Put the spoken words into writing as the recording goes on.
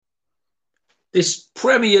This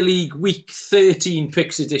Premier League Week 13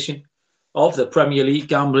 picks edition of the Premier League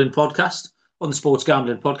Gambling Podcast on the Sports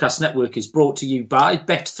Gambling Podcast Network is brought to you by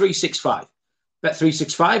Bet365.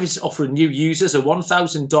 Bet365 is offering new users a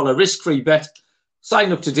 $1,000 risk-free bet.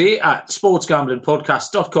 Sign up today at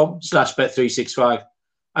sportsgamblingpodcast.com/bet365.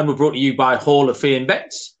 And we're brought to you by Hall of Fame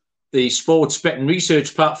Bets, the sports betting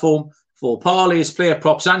research platform for parlays, player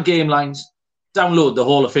props and game lines. Download the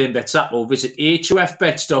Hall of Fame Bets app or visit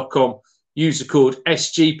hofbets.com. Use the code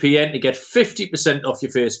SGPN to get 50% off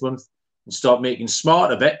your first month and start making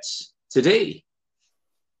smarter bets today.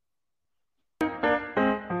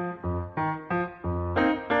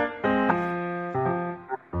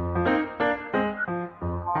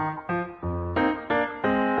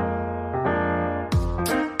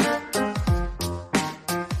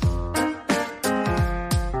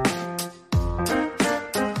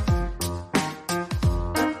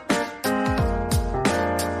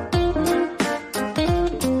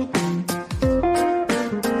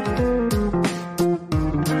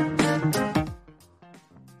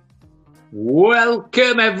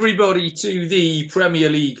 Welcome, everybody, to the Premier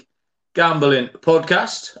League Gambling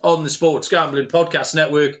Podcast on the Sports Gambling Podcast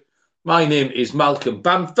Network. My name is Malcolm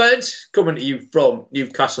Bamford, coming to you from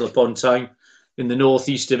Newcastle upon Tyne in the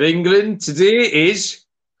northeast of England. Today is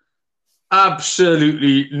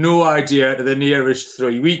absolutely no idea to the nearest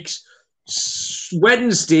 3 weeks.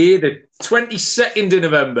 Wednesday, the 22nd of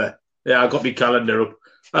November. Yeah, I've got my calendar up.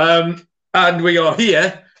 And we are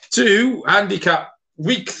here to handicap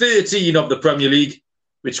Week 13 of the Premier League,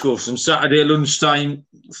 which goes from Saturday lunchtime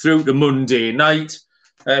through to Monday night.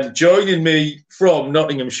 Joining me from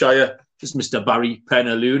Nottinghamshire is Mr. Barry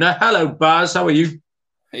Penaluna. Hello, Baz. How are you?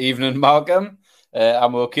 Evening, Malcolm.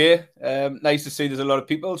 I'm okay. Nice to see there's a lot of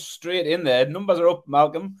people straight in there. Numbers are up,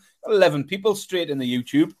 Malcolm. 11 people straight in the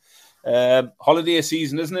YouTube. Holiday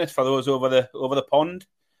season, isn't it, for those over the pond?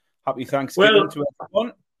 Happy Thanksgiving to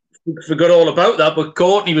everyone. Forgot all about that, but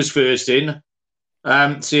Courtney was first in.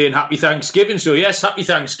 Saying happy Thanksgiving. So yes, happy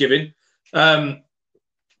Thanksgiving. Yeah,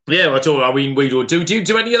 I mean, we don't do you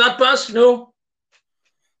do any of that, Baz? No.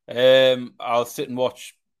 I'll sit and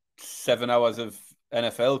watch 7 hours of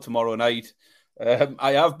NFL tomorrow night.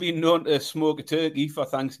 I have been known to smoke a turkey for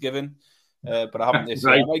Thanksgiving, but I haven't this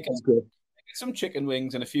year. I might get some chicken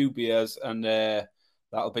wings and a few beers, and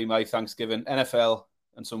that'll be my Thanksgiving. NFL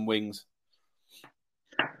and some wings.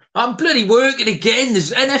 I'm bloody working again.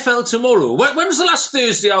 There's NFL tomorrow. When was the last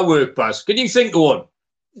Thursday I worked, Baz? Can you think of one?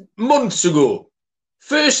 Months ago.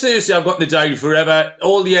 First Thursday I've got in the diary forever.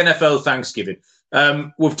 All the NFL Thanksgiving.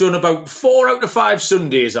 We've done about 4 out of 5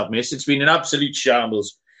 Sundays I've missed. It's been an absolute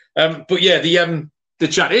shambles. But yeah, the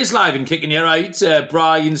chat is live and kicking, you right.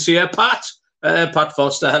 Brian's here. Pat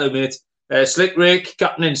Foster. Hello, mate. Slick Rick,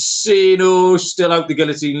 Captain Insano, still out the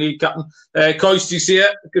Guillotine League, Captain. Coisty's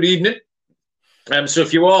here. Good evening. So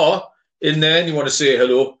if you are in there and you want to say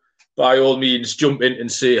hello, by all means, jump in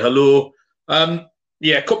and say hello.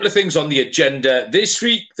 Yeah, a couple of things on the agenda this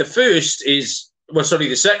week. The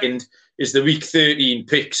second is the Week 13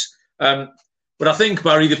 picks. But I think,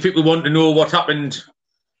 Barry, the people want to know what happened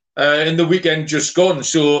in the weekend just gone.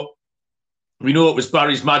 So we know it was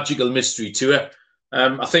Barry's Magical Mystery Tour.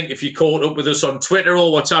 I think if you caught up with us on Twitter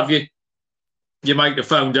or what have you, you might have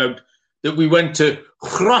found out that we went to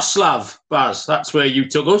Wrocław, Baz. That's where you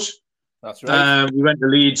took us. That's right. We went to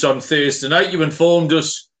Leeds on Thursday night. You informed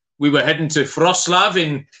us we were heading to Wrocław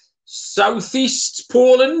in southeast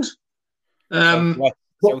Poland.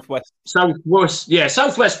 Southwest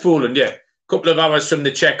Poland, yeah. A couple of hours from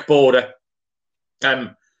the Czech border. We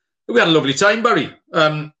had a lovely time, Barry.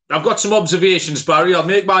 I've got some observations, Barry. I'll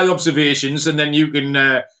make my observations, and then you can,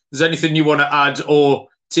 if there's anything you want to add or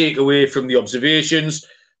take away from the observations.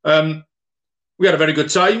 We had a very good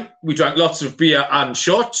time. We drank lots of beer and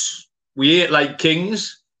shots. We ate like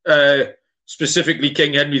kings, specifically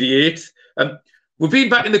King Henry VIII. We've been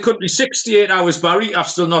back in the country 68 hours, Barry. I've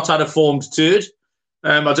still not had a formed turd.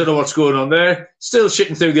 I don't know what's going on there. Still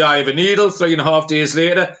shitting through the eye of a needle 3.5 days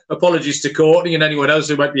later. Apologies to Courtney and anyone else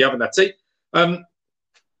who might be having that tea. And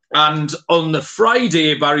on the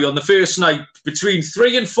Friday, Barry, on the first night, between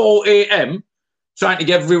 3 and 4 a.m., trying to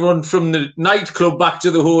get everyone from the nightclub back to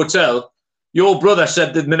the hotel, your brother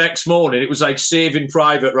said that the next morning it was like Saving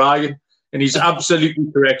Private Ryan, and he's absolutely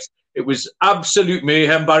correct. It was absolute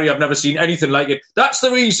mayhem, Barry. I've never seen anything like it. That's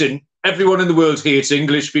the reason everyone in the world hates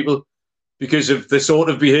English people, because of the sort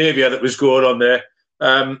of behaviour that was going on there.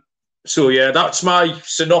 So, yeah, that's my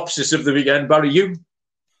synopsis of the weekend. Barry, you?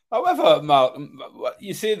 However, Mark,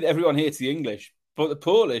 you say that everyone hates the English, but the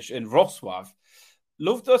Polish in Wrocław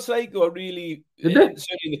loved us. Like, or really, Did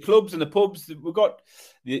certainly in the clubs and the pubs,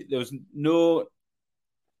 there was no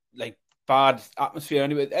like bad atmosphere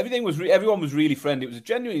anyway. Everyone was really friendly. It was a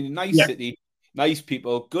genuinely nice city, nice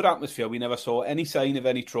people, good atmosphere. We never saw any sign of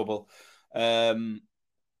any trouble. No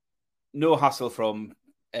hassle from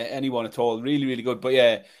anyone at all. Really, really good. But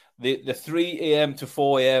yeah, the 3 a.m. to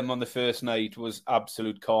 4 a.m. on the first night was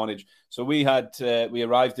absolute carnage. So we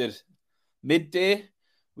arrived at midday.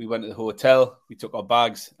 We went to the hotel. We took our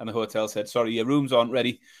bags, and the hotel said, "Sorry, your rooms aren't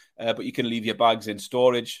ready, but you can leave your bags in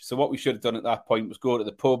storage." So what we should have done at that point was go to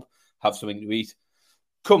the pub, have something to eat,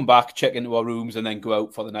 come back, check into our rooms, and then go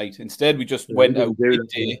out for the night. Instead, we just went out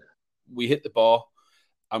midday. We hit the bar,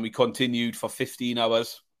 and we continued for 15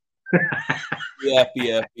 hours.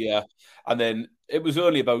 Yeah. And then it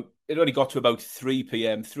only got to about 3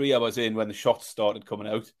 p.m., 3 hours in, when the shots started coming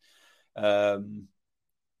out.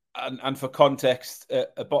 And for context,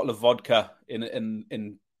 a bottle of vodka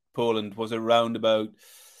in Poland was around about,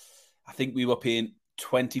 I think we were paying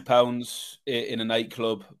 £20 in a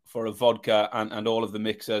nightclub for a vodka and all of the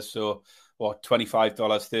mixers. So, what, $25,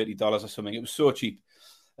 $30 or something. It was so cheap.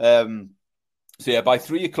 So yeah, by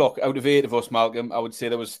 3 o'clock, out of 8 of us, Malcolm, I would say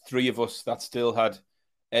there was 3 of us that still had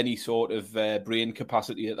any sort of brain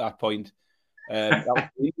capacity at that point. That was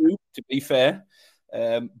really, to be fair.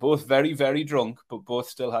 Both very, very drunk, but both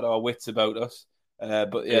still had our wits about us.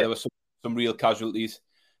 But yeah, there were some real casualties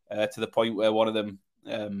to the point where one of them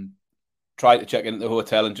tried to check in at the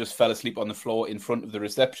hotel and just fell asleep on the floor in front of the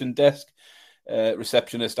reception desk.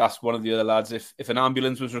 Receptionist asked one of the other lads if an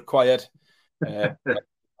ambulance was required.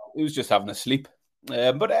 He was just having a sleep.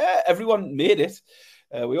 But everyone made it.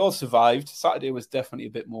 We all survived. Saturday was definitely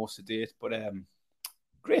a bit more sedate, but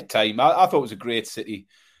great time. I thought it was a great city.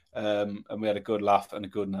 And we had a good laugh and a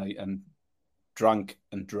good night and drank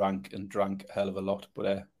a hell of a lot.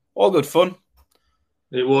 But all good fun.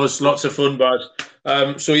 It was lots of fun, Baz.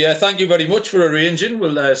 So yeah, thank you very much for arranging.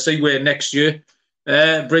 We'll see where next year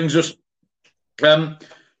brings us.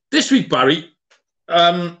 This week, Barry,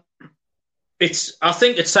 I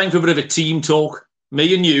think it's time for a bit of a team talk,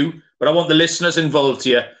 me and you, but I want the listeners involved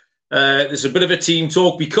here. There's a bit of a team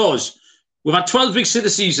talk because we've had 12 weeks of the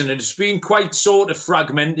season and it's been quite sort of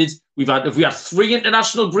fragmented. We had 3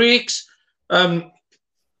 international breaks. So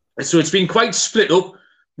it's been quite split up.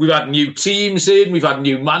 We've had new teams in. We've had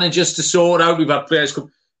new managers to sort out. We've had players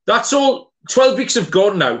come. That's all. 12 weeks have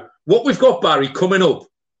gone now. What we've got, Barry, coming up,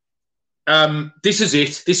 this is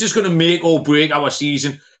it. This is going to make or break our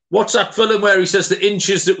season. What's that film where he says the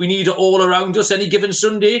inches that we need are all around us any given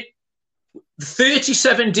Sunday?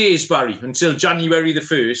 37 days, Barry, until January the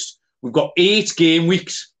 1st. We've got 8 game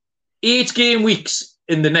weeks. 8 game weeks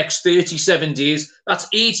in the next 37 days. That's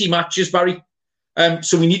 80 matches, Barry.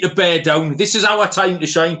 So we need to bear down. This is our time to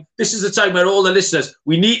shine. This is the time where all the listeners,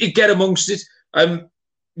 we need to get amongst it.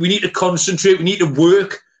 We need to concentrate. We need to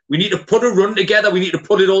work. We need to put a run together. We need to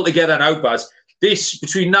put it all together now, Baz. This,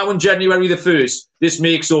 between now and January the 1st, this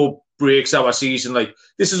makes or breaks our season. Like,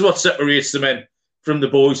 this is what separates the men from the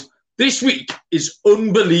boys. This week is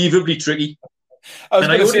unbelievably tricky. I was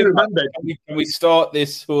going to say, remember, can we start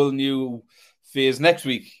this whole new phase next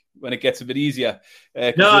week when it gets a bit easier?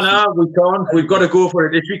 No, we can't. We've got to go for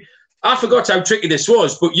it this week. I forgot how tricky this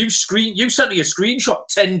was, but you sent me a screenshot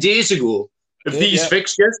 10 days ago of these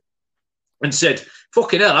fixtures and said,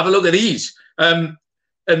 fucking hell, have a look at these. And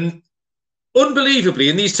unbelievably,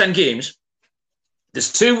 in these 10 games,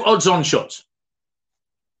 there's 2 odds-on shots.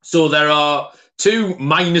 So there are 2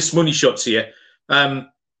 minus money shots here.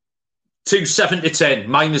 2 7 to 10,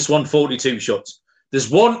 minus 142 shots. There's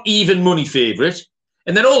 1 even money favourite.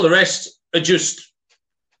 And then all the rest are just...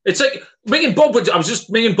 It's like... Me and Bob were just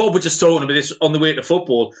talking about this on the way to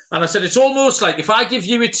football. And I said, it's almost like if I give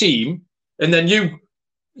you a team and then you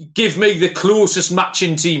give me the closest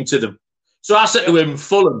matching team to them. So I said to him,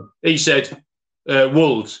 Fulham. He said,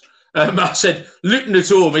 Wolves. I said, Luton at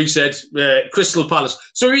home. He said, Crystal Palace.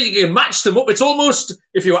 So you can match them up. It's almost,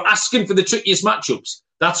 if you were asking for the trickiest matchups,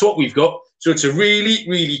 that's what we've got. So it's a really,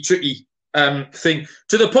 really tricky thing.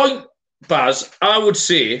 To the point, Baz, I would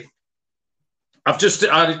say, I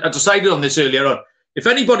decided on this earlier on. If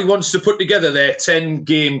anybody wants to put together their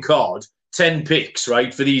 10-game card, 10 picks,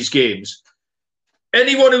 right, for these games,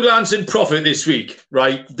 anyone who lands in profit this week,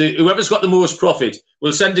 right, whoever's got the most profit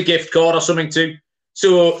will send a gift card or something to.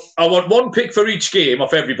 So I want 1 pick for each game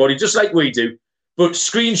off everybody, just like we do. But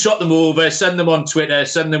screenshot them over, send them on Twitter,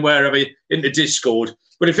 send them wherever, into Discord.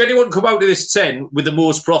 But if anyone come out of this 10 with the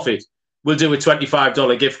most profit, we'll do a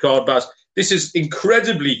 $25 gift card, Baz. This is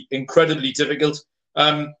incredibly, incredibly difficult.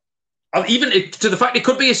 Even to the fact it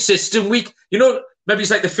could be a system week. You know, maybe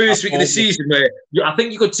it's like the first week of the season where I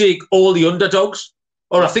think you could take all the underdogs,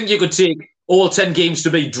 or I think you could take all 10 games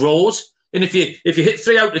to be draws. And if you hit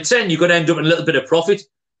 3 out of 10, you're going to end up in a little bit of profit.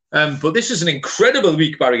 But this is an incredible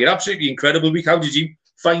week, Barry. An absolutely incredible week. How did you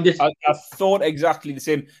find it? I thought exactly the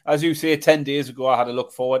same. As you say, 10 days ago, I had to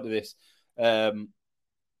look forward to this. And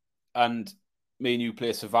me and you play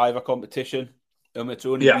a Survivor competition. It's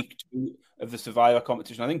only week 2 of the Survivor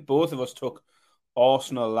competition. I think both of us took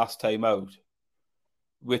Arsenal last time out,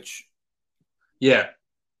 which... Yeah.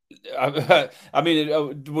 I mean,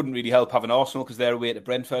 it wouldn't really help having Arsenal because they're away to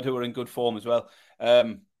Brentford, who are in good form as well.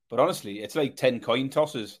 But honestly, it's like 10 coin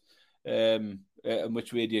tosses. And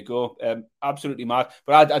which way do you go? Absolutely mad.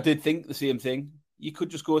 But I did think the same thing. You could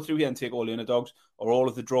just go through here and take all the underdogs or all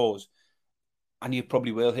of the draws, and you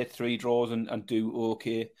probably will hit 3 draws and do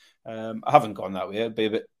okay. I haven't gone that way. It'd be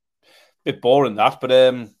a bit boring, that.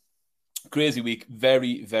 But crazy week.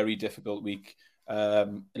 Very, very difficult week.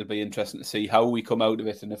 It'll be interesting to see how we come out of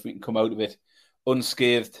it, and if we can come out of it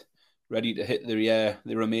unscathed, ready to hit the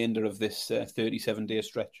remainder of this 37-day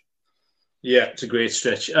stretch. Yeah, it's a great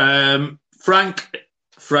stretch. Frank,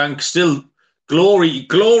 still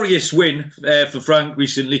glorious win for Frank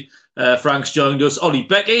recently. Frank's joined us. Ollie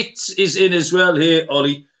Beckett is in as well. Here,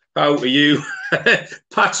 Ollie, how are you?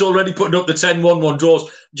 Pat's already putting up the 10-1-1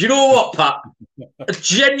 draws. Do you know what, Pat?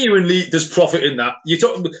 Genuinely, there's profit in that. You're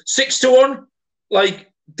talking 6-1.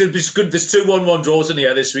 Like, there's 2-1-1 draws in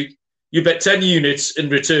here this week. You bet 10 units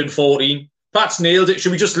and return 14. Pat's nailed it.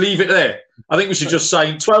 Should we just leave it there? I think we should just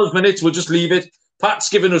sign 12 minutes. We'll just leave it. Pat's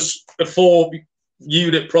given us a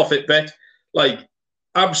 4-unit profit bet. Like,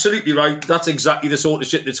 absolutely right. That's exactly the sort of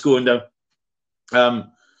shit that's going down.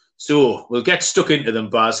 So we'll get stuck into them,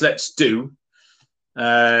 Baz. Let's do.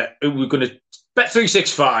 We're going to bet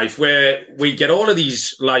 365, where we get all of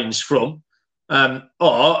these lines from. Are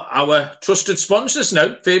our trusted sponsors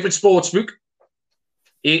now. Favourite sportsbook.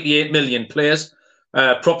 88 million players.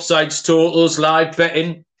 Prop sides, totals, live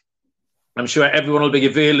betting. I'm sure everyone will be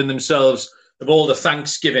availing themselves of all the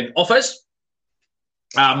Thanksgiving offers.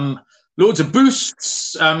 Loads of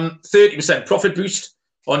boosts. 30% profit boost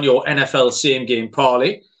on your NFL same game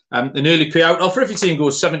parlay. An early payout offer if your team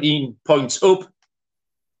goes 17 points up.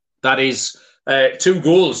 That is 2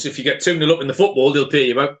 goals. If you get 2-0 up in the football, they'll pay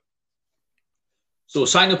you out. So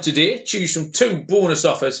sign up today. Choose from 2 bonus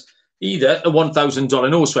offers. Either a $1,000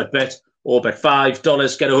 no sweat bet or bet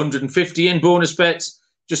 $5, get 150 in bonus bets.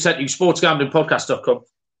 Just head to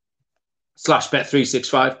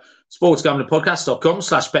sportsgamblingpodcast.com/bet365,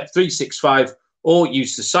 sportsgamblingpodcast.com/bet365, or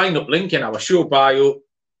use the sign up link in our show bio.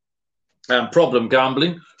 Problem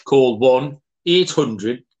gambling, call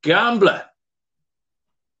 1-800-GAMBLER.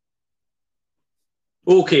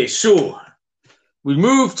 Okay, so we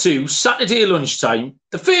move to Saturday lunchtime.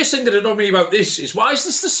 The first thing that annoyed me about this is, why is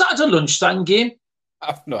this the Saturday lunchtime game? I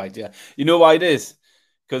have no idea. You know why it is?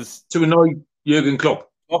 Because to annoy Jurgen Klopp.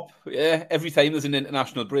 Yeah, every time there's an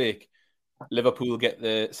international break, Liverpool get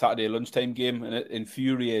the Saturday lunchtime game, and it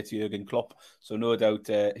infuriates Jurgen Klopp. So no doubt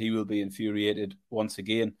he will be infuriated once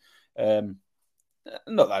again.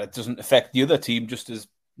 Not that it doesn't affect the other team just as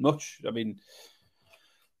much. I mean,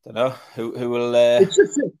 I don't know who will. It's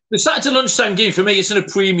just, the Saturday lunchtime game for me isn't a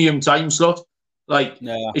premium time slot. Like,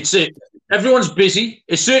 no. Everyone's busy.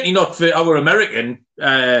 It's certainly not for our American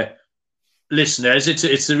listeners.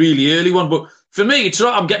 It's a really early one, but for me, it's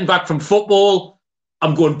not. I'm getting back from football.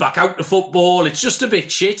 I'm going back out to football. It's just a bit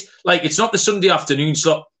shit. Like, it's not the Sunday afternoon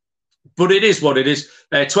slot, but it is what it is.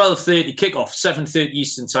 12:30 kickoff, 7:30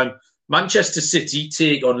 Eastern time. Manchester City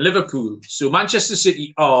take on Liverpool. So Manchester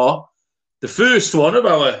City are the first one of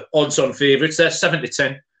our odds-on favourites. They're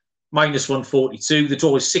 7-10, -142. The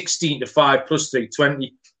draw is 16-5,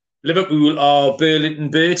 +320. Liverpool are Burlington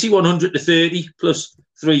Bertie, 100-30,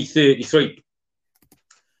 +333.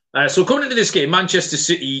 So coming into this game, Manchester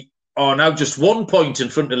City are now just 1 point in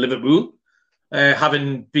front of Liverpool,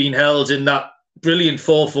 having been held in that brilliant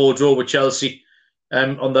 4-4 draw with Chelsea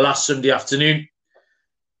on the last Sunday afternoon.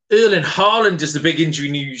 Erling Haaland is the big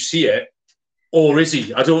injury news here, or is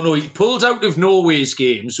he? I don't know. He pulled out of Norway's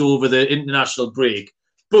games over the international break,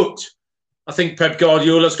 but I think Pep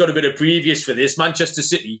Guardiola's got a bit of previous for this. Manchester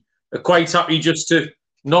City are quite happy just to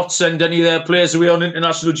not send any of their players away on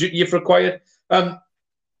international duty if required.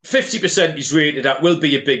 50% he's rated at, will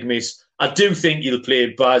be a big miss. I do think he'll play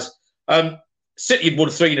it, Baz. City had won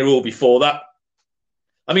 3 in a row before that.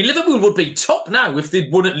 I mean, Liverpool would be top now if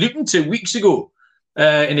they'd won at Luton 2 weeks ago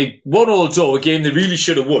in a 1-1 draw, a game they really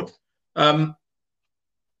should have won.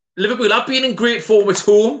 Liverpool have been in great form at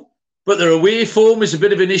home, but their away form is a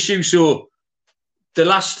bit of an issue. So the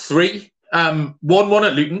last 3, 1-1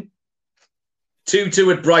 at Luton,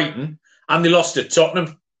 2-2 at Brighton, and they lost at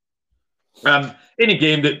Tottenham. In a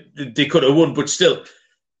game that they could have won, but still,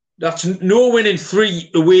 that's no win in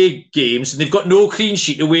 3 away games, and they've got no clean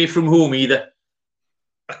sheet away from home either.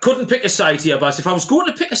 I couldn't pick a side here, but if I was going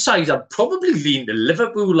to pick a side, I'd probably lean to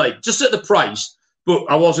Liverpool, like just at the price, but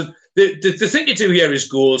I wasn't. The thing to do here is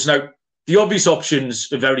goals. Now, the obvious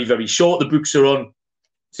options are very, very short. The books are on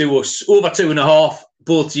to us over 2.5,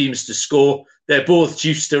 both teams to score. They're both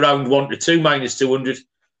juiced around 1 to 2, minus 200.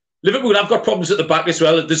 Liverpool have got problems at the back as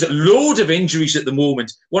well. There's a load of injuries at the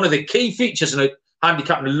moment. One of the key features in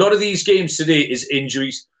handicapping a lot of these games today is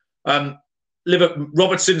injuries.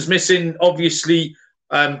 Robertson's missing, obviously.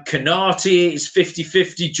 Canate is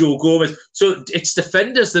 50-50, Joe Gomez. So it's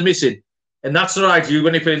defenders they're missing. And that's not ideal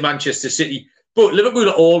when they play in Manchester City. But Liverpool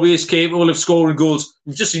are always capable of scoring goals.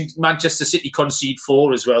 We've just seen Manchester City concede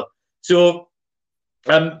 4 as well. So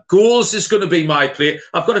goals is going to be my play.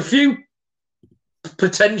 I've got a few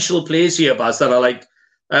potential plays here, Baz, that I like.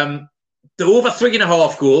 The over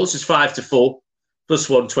 3.5 goals is 5-4, plus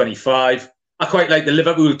 125. I quite like the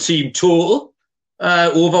Liverpool team total.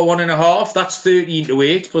 Over 1.5, that's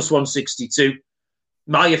 13-8, plus 162.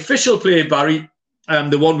 My official play, Barry,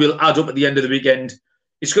 the one we'll add up at the end of the weekend,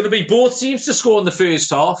 it's going to be both teams to score in the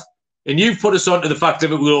first half. And you've put us on to the fact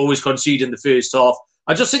that we'll always concede in the first half.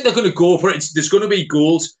 I just think they're going to go for it. There's going to be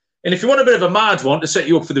goals. And if you want a bit of a mad one to set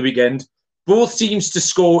you up for the weekend, both teams to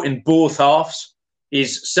score in both halves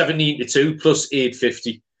is 17-2, plus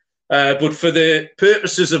 850. But for the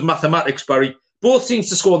purposes of mathematics, Barry, both teams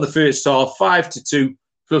to score in the first half, 5-2,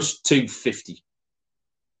 plus 250.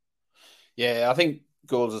 Yeah, I think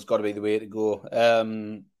goals has got to be the way to go.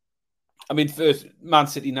 I mean, first, Man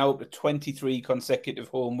City now up to 23 consecutive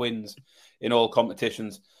home wins in all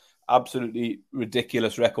competitions. Absolutely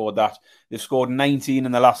ridiculous record that. They've scored 19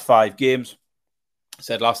 in the last 5 games. I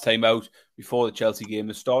said last time out, before the Chelsea game,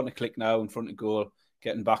 they're starting to click now in front of goal,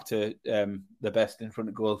 getting back to the best in front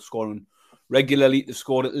of goal, scoring regularly. They've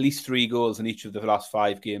scored at least 3 goals in each of the last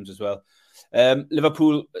 5 games as well.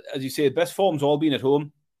 Liverpool, as you say, best form's all been at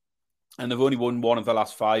home, and they've only won 1 of the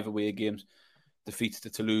last 5 away games. Defeats to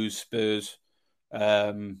Toulouse, Spurs,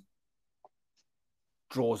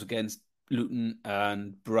 draws against Luton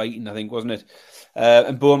and Brighton, I think, wasn't it?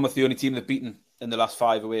 And Bournemouth, the only team they've beaten in the last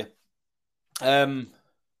 5 away.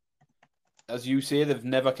 As you say, they've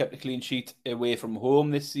never kept a clean sheet away from home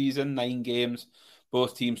this season. 9 games,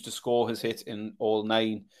 both teams to score has hit in all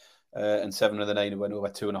 9, and 7 of the 9 went over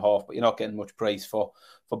 2.5. But you're not getting much price for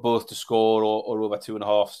both to score or over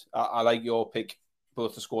 2.5. I like your pick.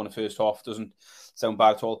 Both to score in the first half doesn't sound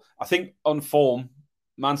bad at all. I think on form,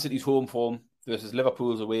 Man City's home form versus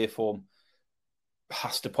Liverpool's away form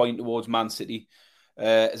has to point towards Man City.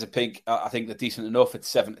 As a pick, I think they're decent enough. It's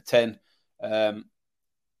 7-10.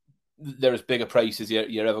 There is bigger prices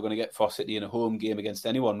you're ever going to get for City in a home game against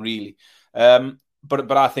anyone, really.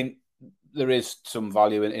 But I think there is some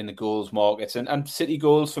value in the goals markets. And City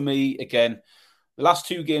goals, for me, again, the last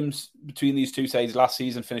 2 games between these two sides last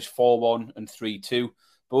season finished 4-1 and 3-2,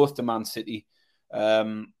 both to Man City.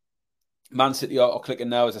 Man City are clicking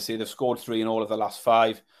now, as I say. They've scored 3 in all of the last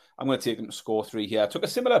 5. I'm going to take them to score 3 here. I took a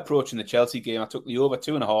similar approach in the Chelsea game. I took the over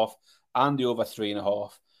 2.5 and the over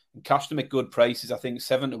 3.5 and cashed them at good prices. I think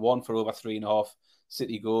 7-1 for over 3.5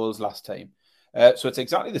 City goals last time. So it's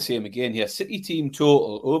exactly the same again here. City team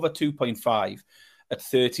total over 2.5 at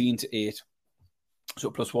 13-8. So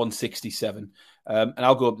plus 167. And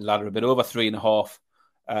I'll go up the ladder a bit, over 3.5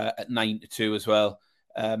 at 9-2 as well.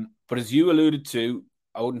 But as you alluded to,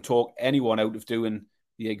 I wouldn't talk anyone out of doing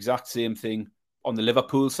the exact same thing on the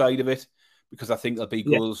Liverpool side of it, because I think there'll be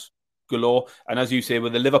goals galore. And as you say,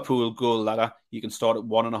 with the Liverpool goal ladder, you can start at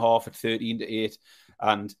 1.5 at 13-8.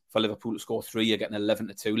 And for Liverpool to score 3, you're getting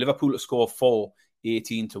 11-2. Liverpool to score 4,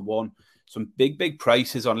 18-1. Some big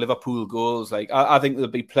prices on Liverpool goals. Like I think there'll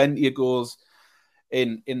be plenty of goals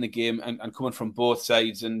in the game and coming from both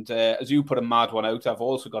sides. And as you put a mad one out, I've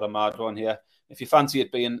also got a mad one here. If you fancy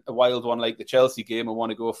it being a wild one like the Chelsea game and want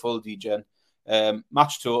to go full degen,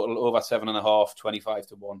 match total over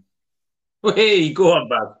 7.5, 25-1. Hey, go on,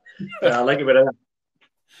 man. I like a bit of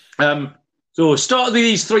that. So starting with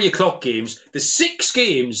these 3 o'clock games, there's 6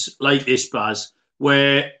 games like this, Baz,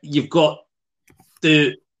 where you've got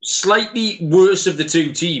the slightly worse of the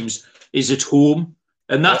 2 teams is at home.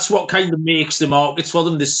 And that's what kind of makes the markets for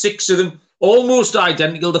them. There's 6 of them, almost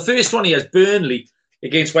identical. The first one here is Burnley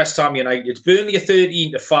against West Ham United. Burnley are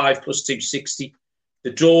 13-5 plus 260. The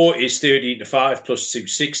draw is 13-5 plus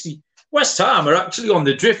 260. West Ham are actually on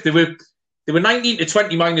the drift. They were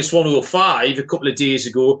 19-20 minus 105 a couple of days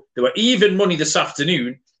ago. They were even money this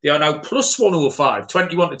afternoon. They are now plus 105,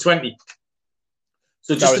 21-20.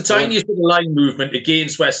 So just the tiniest bit of line movement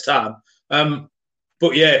against West Ham.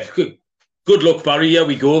 But yeah, good luck, Barry. Here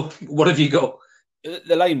we go. What have you got?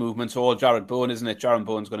 The line movement's all Jared Bowen, isn't it? Jared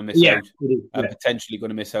Bowen's going to miss out. And potentially going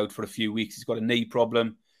to miss out for a few weeks. He's got a knee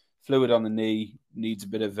problem, fluid on the knee, needs a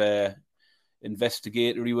bit of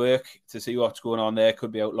investigatory work to see what's going on there.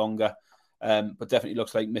 Could be out longer, but definitely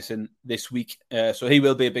looks like missing this week. So he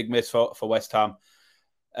will be a big miss for West Ham.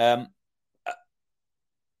 And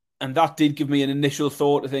that did give me an initial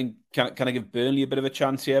thought. I think, can I give Burnley a bit of a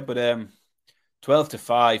chance here? But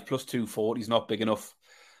 12-5 plus 240 is not big enough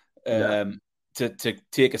to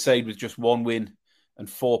take a side with just one win and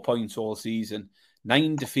 4 points all season.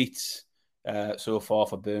 9 defeats so far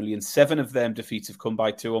for Burnley, and 7 of them defeats have come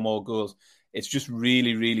by 2 or more goals. It's just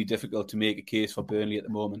really, really difficult to make a case for Burnley at the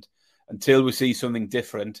moment. Until we see something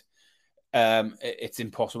different, it's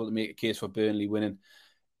impossible to make a case for Burnley winning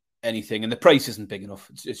anything. And the price isn't big enough.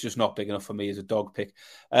 It's just not big enough for me as a dog pick.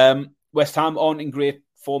 West Ham aren't in great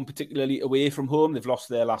form, particularly away from home. They've lost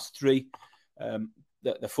their last 3.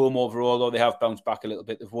 The form overall, though, they have bounced back a little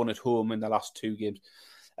bit. They've won at home in the last 2 games.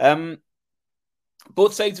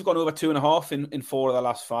 Both sides have gone over 2.5 in 4 of the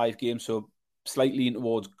last 5 games, so slightly in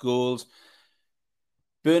towards goals.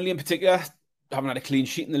 Burnley in particular haven't had a clean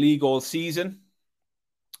sheet in the league all season.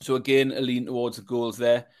 So again, a lean towards the goals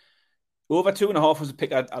there. Over 2.5 was a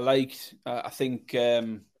pick I liked. I think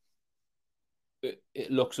it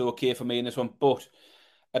looks okay for me in this one, but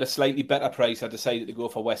at a slightly better price, I decided to go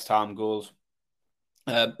for West Ham goals.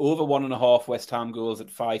 Over 1.5 West Ham goals at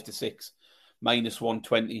 5-6, minus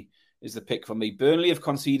 120 is the pick for me. Burnley have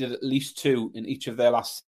conceded at least 2 in each of their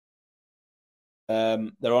last.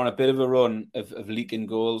 They're on a bit of a run of leaking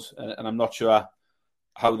goals, and I'm not sure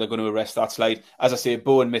how they're going to arrest that slide. As I say,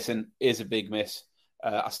 Bowen missing is a big miss.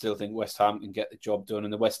 I still think West Ham can get the job done,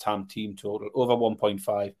 and the West Ham team total over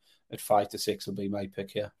 1.5 at 5-6 will be my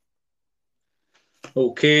pick here.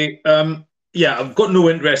 Okay. I've got no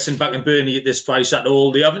interest in backing Burnley at this price at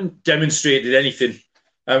all. They haven't demonstrated anything.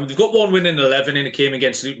 They've got 1 win in 11 and it came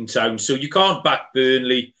against Luton Town, so you can't back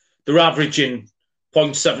Burnley. They're averaging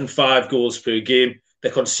 0.75 goals per game.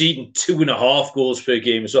 They're conceding 2.5 goals per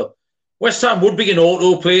game as well. West Ham would be an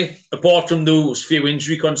autoplay, apart from those few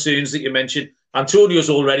injury concerns that you mentioned. Antonio's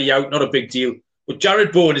already out, not a big deal. But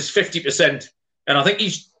Jared Bowen is 50%, and I think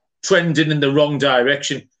he's trending in the wrong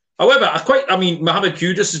direction. However, Mohamed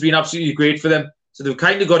Kudus has been absolutely great for them. So they've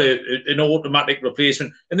kind of got an automatic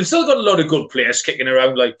replacement. And they've still got a lot of good players kicking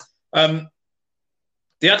around. They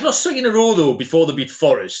had lost 3 in a row, though, before they beat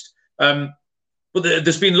Forest. But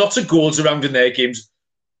there's been lots of goals around in their games.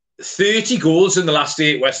 30 goals in the last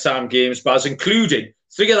 8 West Ham games, Baz, including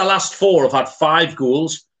 3 of the last 4 have had 5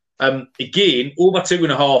 goals. Again, over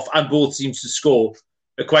 2.5, and both teams to score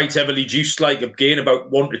are quite heavily juiced, again,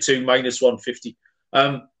 about 1-2, minus 150.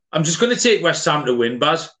 I'm just going to take West Ham to win,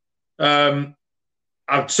 Baz. I've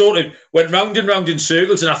sort of went round and round in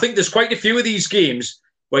circles, and I think there's quite a few of these games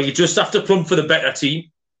where you just have to plump for the better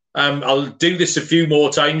team. I'll do this a few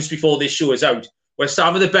more times before this show is out. West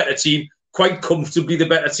Ham are the better team, quite comfortably the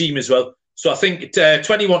better team as well. So I think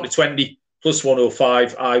 21-20 plus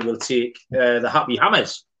 105, I will take the Happy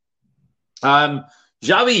Hammers.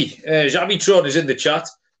 Javi Tron is in the chat.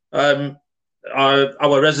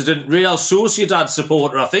 Our resident Real Sociedad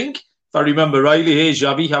supporter, I think, if I remember rightly. Hey,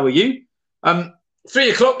 Javi, how are you?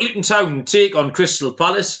 3 o'clock, Luton Town take on Crystal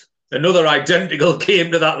Palace. Another identical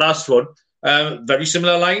game to that last one. Very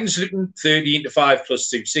similar lines. Luton 13-5 plus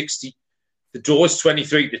 260. The draw is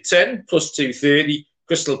 23-10 plus 230.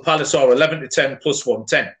 Crystal Palace are 11-10 plus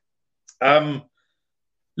 110.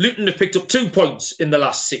 Luton have picked up 2 points in the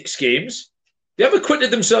last 6 games. They have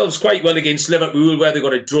acquitted themselves quite well against Liverpool, where they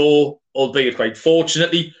got a draw, albeit quite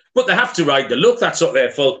fortunately. But they have to ride the luck. That's not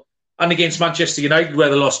their fault. And against Manchester United, where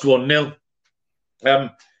they lost 1-0.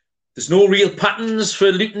 There's no real patterns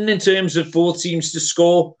for Luton in terms of both teams to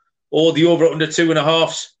score or the over under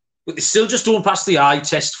 2.5s. But they still just don't pass the eye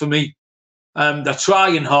test for me. They're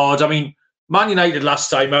trying hard. I mean, Man United last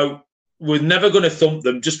time out, we're never going to thump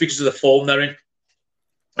them just because of the form they're in.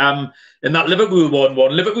 In that Liverpool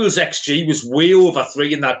 1-1, Liverpool's XG was way over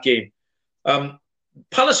 3 in that game.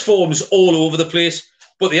 Palace form's all over the place,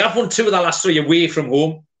 but they have won 2 of the last 3 away from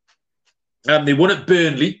home. They won at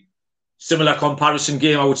Burnley, similar comparison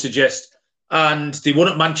game, I would suggest, and they won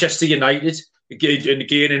at Manchester United,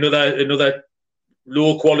 again another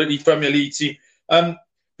low quality Premier League team. But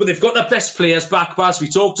they've got their best players back, Baz.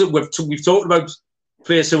 We've talked about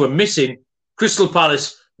players who are missing. Crystal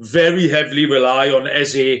Palace very heavily rely on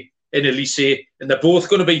Eze and Elise, and they're both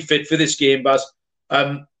going to be fit for this game, Baz.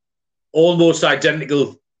 Almost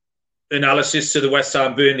identical analysis to the West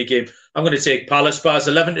Ham Burnley game. I'm going to take Palace Bars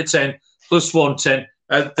 11-10 plus 110.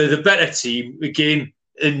 They're the better team again,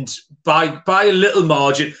 and by a little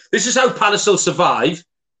margin. This is how Palace will survive.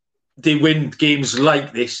 They win games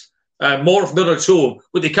like this. More often than at home,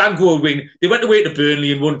 but they can go and win. They went away to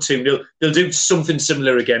Burnley and won 2-0. They'll do something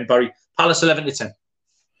similar again, Barry. Palace 11-10.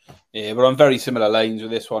 Yeah, we're on very similar lines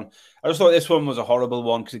with this one. I just thought this one was a horrible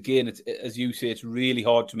one because, again, as you say, it's really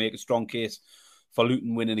hard to make a strong case for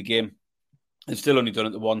Luton winning a game. They've still only done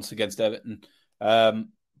it once against Everton.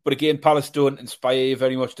 But again, Palace don't inspire you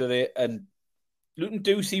very much, do they? And Luton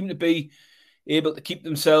do seem to be able to keep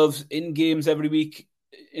themselves in games every week.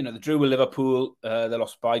 You know, they drew with Liverpool. They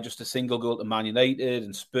lost by just a single goal to Man United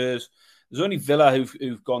and Spurs. There's only Villa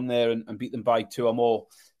who've gone there and beat them by 2 or more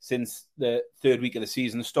since the third week of the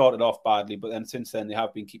season. They started off badly, but then since then they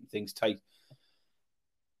have been keeping things tight.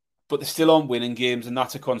 But they still aren't winning games, and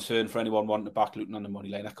that's a concern for anyone wanting to back Luton on the money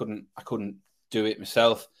line. I couldn't do it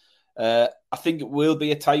myself. I think it will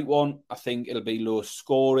be a tight one. I think it'll be low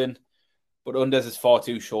scoring, but unders is far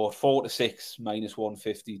too short. 4-6 minus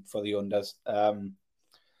 150 for the unders.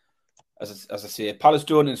 As I say, Palace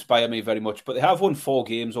don't inspire me very much, but they have won 4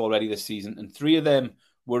 games already this season, and 3 of them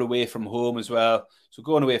were away from home as well. So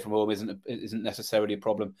going away from home isn't necessarily a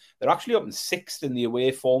problem. They're actually up in 6th in the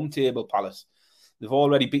away form table, Palace. They've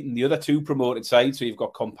already beaten the other 2 promoted sides, so you've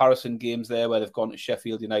got comparison games there where they've gone to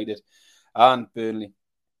Sheffield United and Burnley.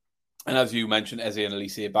 And as you mentioned, Eze and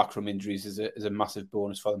Elise back from injuries is a massive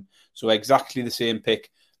bonus for them. So exactly the same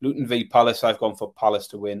pick. Luton v Palace, I've gone for Palace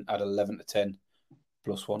to win at 11-10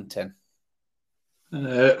 plus 110.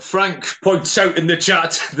 Frank points out in the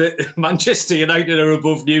chat that Manchester United are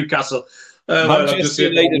above Newcastle. Manchester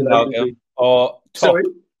United are top. Sorry?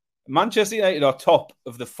 Manchester United are top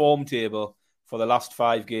of the form table for the last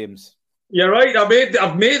 5 games. You're right.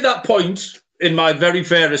 I've made that point in my very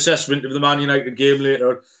fair assessment of the Man United game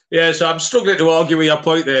later. Yeah, so I'm struggling to argue with your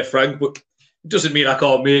point there, Frank, but it doesn't mean I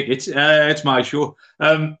can't make it. It's my show.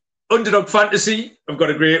 Underdog Fantasy, I've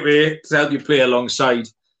got a great way to help you play alongside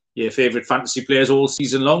your favourite fantasy players all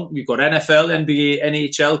season long. We've got NFL, NBA,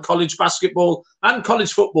 NHL, college basketball and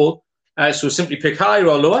college football. So simply pick higher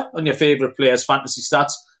or lower on your favourite players' fantasy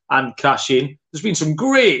stats and cash in. There's been some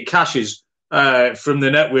great cashes from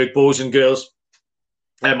the network, boys and girls,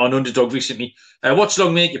 on Underdog recently. Watch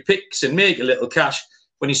along, make your picks and make a little cash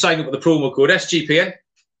when you sign up with the promo code SGPN.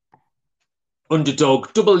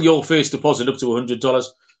 Underdog, double your first deposit up to $100.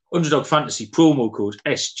 Underdog Fantasy promo code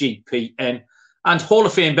SGPN. And Hall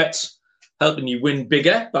of Fame bets, helping you win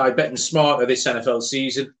bigger by betting smarter this NFL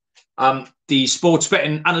season. The sports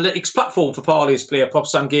betting analytics platform for parlays, player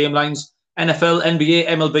props and game lines, NFL, NBA,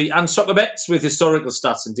 MLB and soccer bets with historical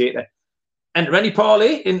stats and data. Enter any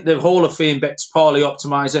parlay in the Hall of Fame bets parlay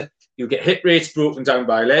optimizer. You'll get hit rates broken down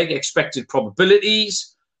by leg, expected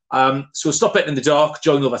probabilities. So stop betting in the dark.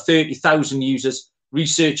 Join over 30,000 users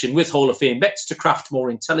researching with Hall of Fame bets to craft more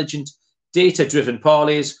intelligent, data-driven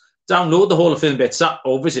parlays. Download the Hall of Fame Bets app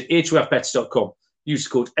or visit hofbets.com. Use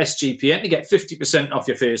code SGPN to get 50% off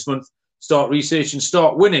your first month. Start researching,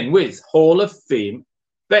 start winning with Hall of Fame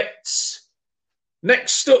Bets.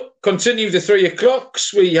 Next up, continue the 3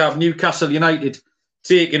 o'clocks. We have Newcastle United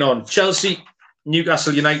taking on Chelsea.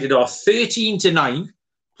 Newcastle United are 13-9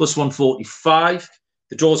 plus 145.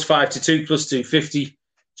 The draw's 5-2 plus 250.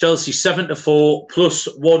 Chelsea 7-4 plus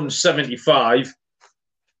 175.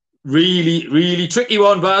 Really, really tricky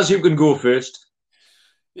one, Baz. You can go first.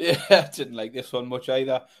 Yeah, I didn't like this one much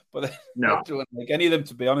either. But no. I don't like any of them,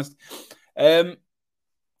 to be honest. I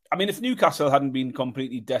mean, if Newcastle hadn't been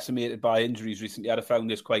completely decimated by injuries recently, I'd have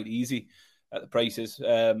found this quite easy at the prices.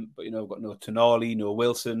 But, we've got no Tonali, no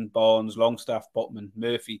Wilson, Barnes, Longstaff, Botman,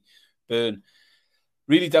 Murphy, Byrne.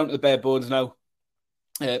 Really down to the bare bones now.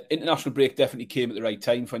 International break definitely came at the right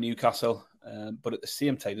time for Newcastle. But at the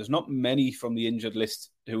same time, there's not many from the injured list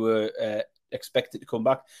who are expected to come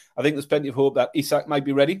back. I think there's plenty of hope that Isak might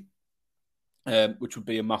be ready, which would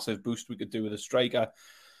be a massive boost we could do with a striker.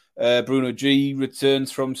 Bruno G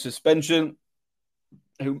returns from suspension,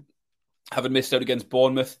 who haven't missed out against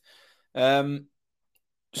Bournemouth.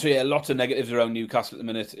 Lots of negatives around Newcastle at the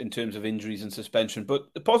minute in terms of injuries and suspension.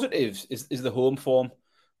 But the positives is the home form.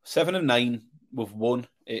 7-9, we've won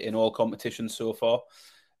in all competitions so far.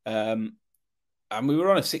 And we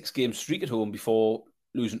were on a 6-game streak at home before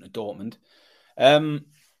losing to Dortmund. I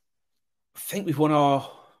think we've won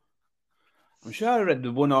I'm sure I read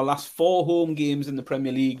we've won our last 4 home games in the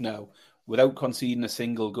Premier League now without conceding a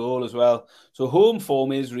single goal as well. So home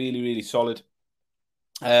form is really, really solid.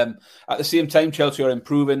 At the same time, Chelsea are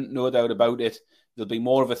improving, no doubt about it. They'll be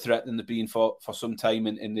more of a threat than they've been for some time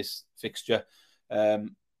in this fixture.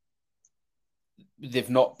 they've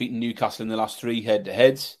not beaten Newcastle in the last 3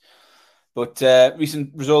 head-to-heads. But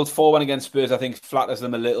recent results, 4-1 against Spurs, I think flatters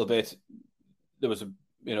them a little bit. There was a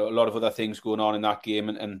lot of other things going on in that game,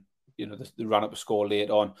 and they ran up a score late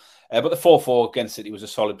on. But the 4-4 against City was a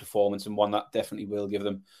solid performance, and one that definitely will give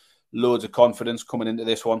them loads of confidence coming into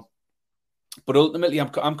this one. But ultimately, I'm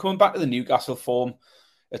coming back to the Newcastle form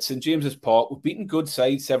at St James's Park. We've beaten good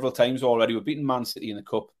sides several times already. We've beaten Man City in the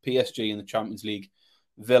Cup, PSG in the Champions League,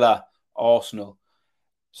 Villa, Arsenal.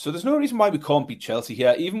 So there's no reason why we can't beat Chelsea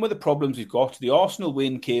here. Even with the problems we've got, the Arsenal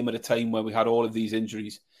win came at a time where we had all of these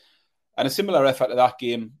injuries. And a similar effort to that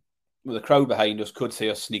game, with a crowd behind us, could see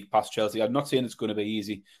us sneak past Chelsea. I'm not saying it's going to be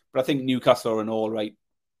easy, but I think Newcastle are an all right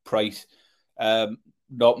price.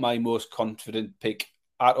 Not my most confident pick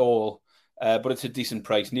at all, but it's a decent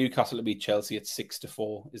price. Newcastle to beat Chelsea at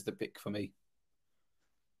 6-4 is the pick for me.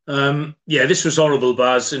 This was horrible,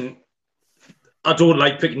 Baz, and I don't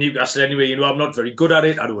like picking Newcastle anyway. I'm not very good at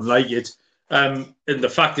it. I don't like it. And the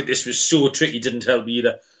fact that this was so tricky didn't help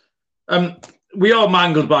either. We are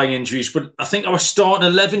mangled by injuries, but I think our starting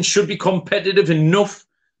 11 should be competitive enough.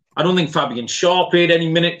 I don't think Fabian Schär played any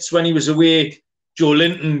minutes when he was away. Joe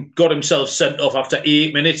Linton got himself sent off after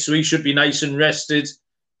 8 minutes, so he should be nice and rested.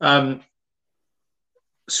 So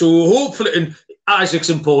hopefully, and Isaac's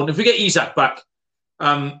important. If we get Isak back,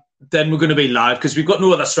 then we're going to be live, because we've got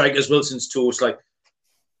no other strikers. Wilson's toast.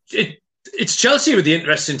 It's Chelsea with the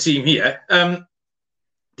interesting team here.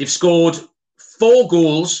 They've scored 4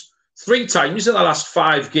 goals 3 times in the last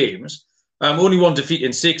 5 games. Only 1 defeat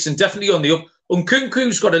in 6, and definitely on the up.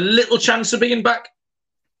 Nkunku's got a little chance of being back.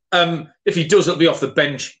 If he does, it'll be off the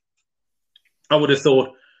bench, I would have thought.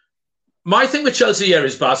 My thing with Chelsea here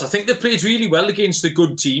is, Baz, I think they've played really well against the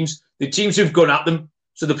good teams, the teams who've gone at them.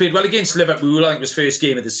 So they played well against Liverpool. I think it was first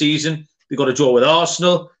game of the season. They got a draw with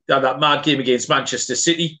Arsenal. They had that mad game against Manchester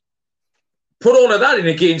City. Put all of that in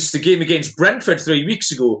against the game against Brentford 3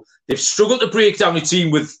 weeks ago. They've struggled to break down a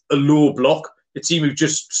team with a low block, a team who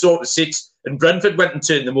just sort of sits, and Brentford went and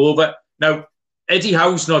turned them over. Now, Eddie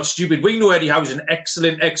Howe's not stupid. We know Eddie Howe's an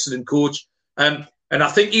excellent, excellent coach. And I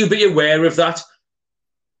think he'll be aware of that.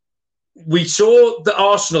 We saw the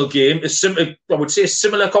Arsenal game, I would say a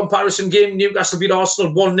similar comparison game. Newcastle beat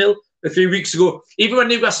Arsenal 1-0 a few weeks ago. Even when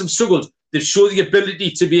Newcastle struggled, they've shown the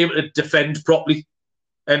ability to be able to defend properly.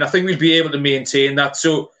 And I think we'll be able to maintain that.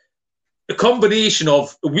 So a combination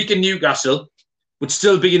of a weakened Newcastle but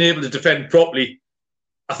still being able to defend properly.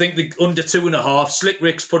 I think the under 2.5, Slick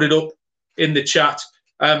Rick's put it up in the chat.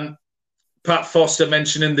 Pat Foster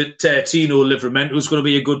mentioning that Tino Livramento is going to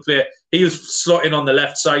be a good player. He'll slot in on the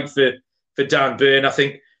left side for Dan Burn, I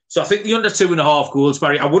think. So I think the under 2.5 goals,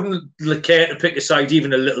 Barry, I wouldn't care to pick a side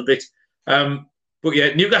even a little bit. But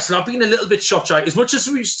yeah, Newcastle have been a little bit shot shy. As much as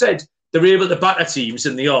we've said they're able to batter teams,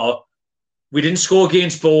 and they are, we didn't score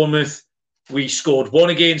against Bournemouth. We scored 1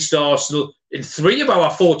 against Arsenal. In 3 of our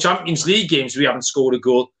 4 Champions League games, we haven't scored a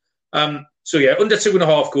goal. So yeah, under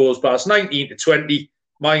 2.5 goals, Baz, 19-20,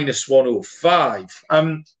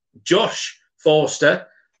 -105. Josh Forster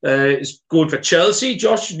is going for Chelsea.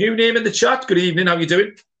 Josh, new name in the chat. Good evening. How are you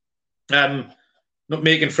doing? Not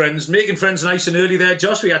making friends. Making friends nice and early there,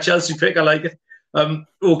 Josh. We got Chelsea pick. I like it.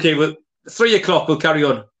 Okay, well, 3 o'clock we'll carry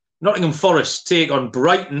on. Nottingham Forest take on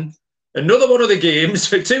Brighton. Another one of the games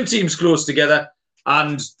for 2 teams close together,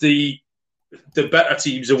 and the better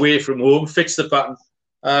teams away from home fits the pattern.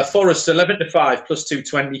 Forest 11-5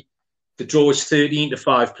 +220. The draw is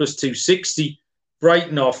 13-5 +260.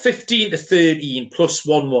 Brighton are 15-13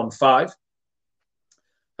 +115.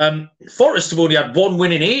 Forest have only had 1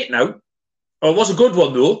 win in 8 now. Oh, it was a good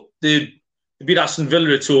one though. They beat Aston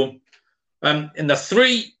Villa at home. In the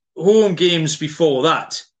 3 home games before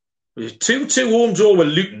that, it was 2-2 home draw with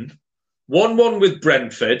Luton, 1-1 with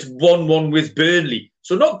Brentford, 1-1 with Burnley.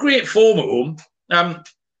 So not great form at home.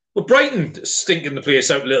 But Brighton stinking the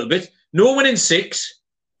place out a little bit. No win in 6.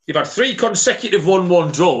 They've had 3 consecutive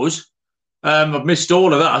 1-1 draws. I've missed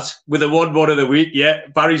all of that with a 1-1 of the week. Yeah,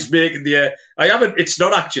 Barry's making the... I haven't... It's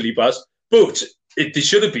not actually, Baz, but they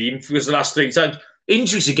should have been, because the last 3 times.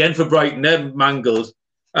 Injuries again for Brighton. They're mangled.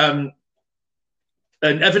 And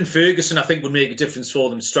Evan Ferguson, I think, would make a difference for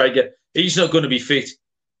them, striker. He's not going to be fit.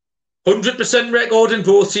 100% record in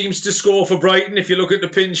both teams to score for Brighton. If you look at the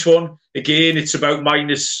pinch one, again, it's about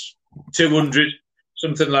 -200,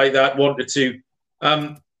 something like that, 1-2.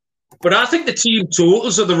 But I think the team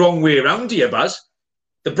totals are the wrong way around here, Baz.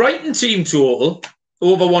 The Brighton team total,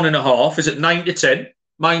 over 1.5, is at 9-10,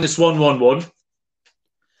 -111.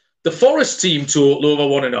 The Forest team total, over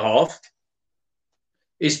 1.5,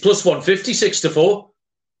 is +150, 6-4.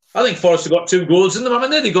 I think Forest have got 2 goals in them, haven't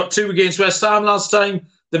they? They got 2 against West Ham last time.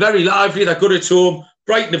 They're very lively. They're good at home.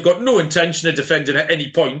 Brighton have got no intention of defending at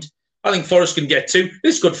any point. I think Forest can get 2.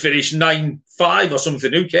 This could finish 9-5 or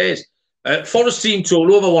something. Who cares? Forest team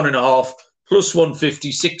total over 1.5 plus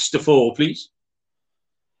 150, 6-4, please.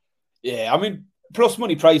 Yeah, I mean, plus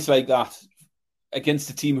money price like that against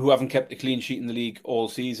a team who haven't kept a clean sheet in the league all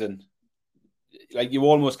season. Like, you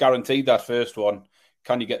almost guaranteed that first one.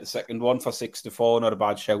 Can you get the second one for 6-4? Not a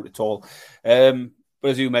bad shout at all. But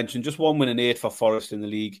as you mentioned, just 1 win and 8 for Forest in the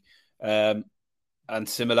league. And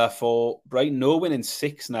similar for Brighton. No win in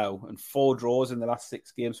 6 now and 4 draws in the last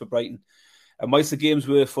 6 games for Brighton. And whilst the games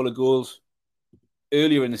were full of goals,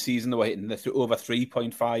 earlier in the season they were hitting over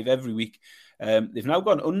 3.5 every week. They've now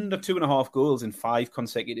gone under 2.5 goals in 5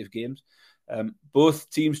 consecutive games. Both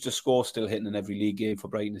teams to score still hitting in every league game for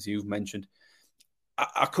Brighton, as you've mentioned.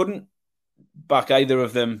 I couldn't back either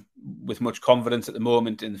of them with much confidence at the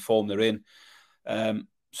moment in the form they're in.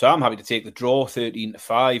 So I'm happy to take the draw,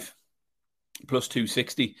 13-5, plus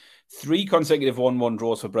 260. 3 consecutive 1-1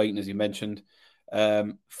 draws for Brighton, as you mentioned.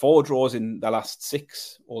 4 draws in the last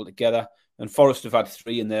 6 altogether. And Forest have had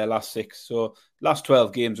 3 in their last 6. So last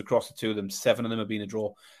 12 games across the two of them, 7 of them have been a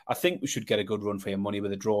draw. I think we should get a good run for your money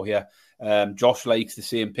with a draw here. Josh likes the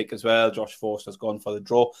same pick as well. Josh Forster's gone for the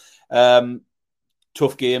draw.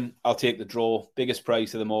 Tough game. I'll take the draw. Biggest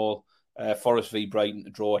price of them all. Forest v Brighton to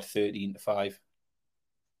draw at 13-5.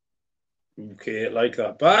 Okay, like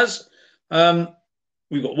that. Baz,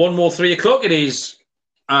 we've got one more 3 o'clock. It is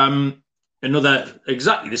another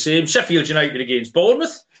exactly the same. Sheffield United against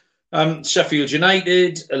Bournemouth. Sheffield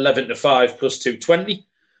United 11-5 plus 220.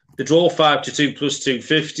 The draw 5-2 plus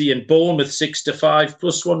 250, and Bournemouth 6-5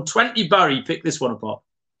 plus 120. Barry, pick this one apart.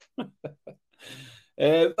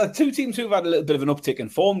 2 teams who've had a little bit of an uptick in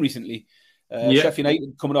form recently. Sheffield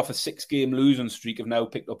United, coming off a 6-game losing streak, have now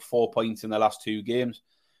picked up 4 points in the last 2 games.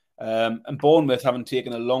 And Bournemouth, having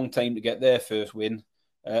taken a long time to get their first win,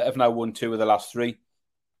 have now won 2 of the last 3,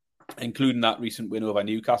 including that recent win over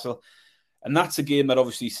Newcastle. And that's a game that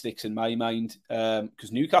obviously sticks in my mind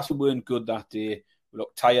because Newcastle weren't good that day. We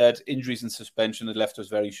looked tired. Injuries and suspension had left us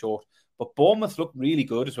very short. But Bournemouth looked really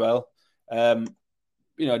good as well.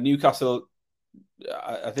 Newcastle,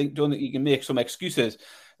 I don't think you can make some excuses.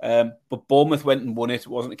 But Bournemouth went and won it. It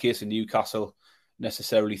wasn't a case of Newcastle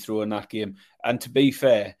necessarily throwing that game. And to be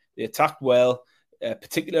fair, they attacked well,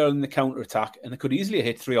 particularly in the counter-attack, and they could easily have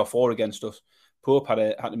hit 3 or 4 against us. Pope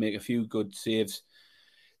had to make a few good saves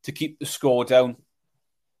to keep the score down.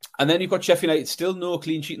 And then you've got Sheffield United, still no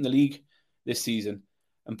clean sheet in the league this season.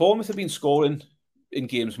 And Bournemouth have been scoring in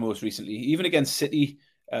games most recently. Even against City,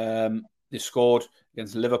 they scored.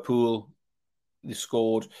 Against Liverpool, they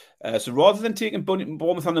scored. So rather than taking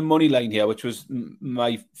Bournemouth on the money line here, which was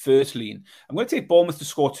my first lean, I'm going to take Bournemouth to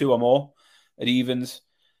score 2 or more at evens.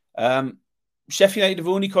 Sheffield United have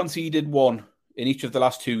only conceded 1 in each of the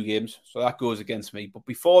last 2 games, so that goes against me. But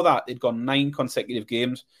before that, they'd gone 9 consecutive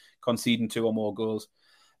games conceding 2 or more goals.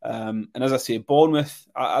 And as I say, Bournemouth,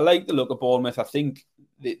 I like the look of Bournemouth. I think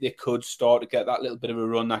they could start to get that little bit of a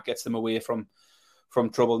run that gets them away from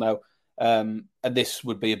trouble now. And this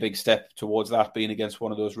would be a big step towards that, being against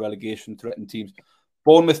one of those relegation-threatened teams.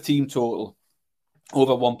 Bournemouth team total,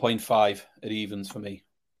 over 1.5 at evens for me.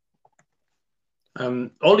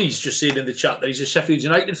 Ollie's just saying in the chat that he's a Sheffield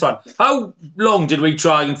United fan. How long did we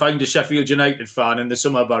try and find a Sheffield United fan in the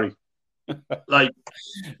summer, Barry? Like,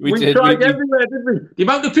 we tried everywhere, didn't we? The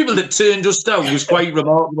amount of people that turned us down was quite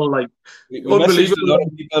remarkable. Like, unbelievable. A lot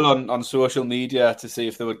of people on social media to see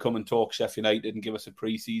if they would come and talk Sheffield United and give us a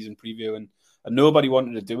pre-season preview, and nobody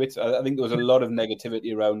wanted to do it. I think there was a lot of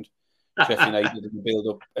negativity around Sheffield United in the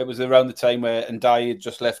build-up. It was around the time where Ndiaye had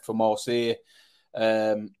just left for Marseille.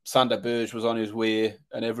 Sander Berge was on his way,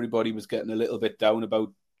 and everybody was getting a little bit down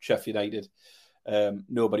about Sheffield United.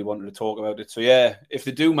 Nobody wanted to talk about it. So yeah, if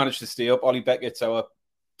they do manage to stay up, Ollie Beckett's our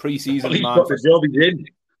pre-season man. Got the job he's in.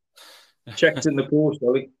 Checked in the post,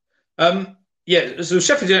 Ollie. So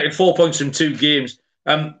Sheffield United 4 points from 2 games.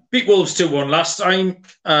 Beat Wolves 2-1 last time.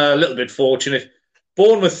 A little bit fortunate.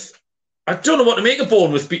 Bournemouth, I don't know what to make of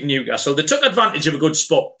Bournemouth beating Newcastle. They took advantage of a good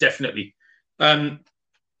spot, definitely.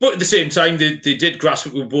 But at the same time, they did grasp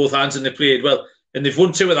it with both hands and they played well. And they've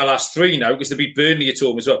won 2 of their last 3 now because they beat Burnley at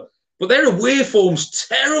home as well. But their away form's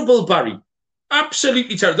terrible, Barry.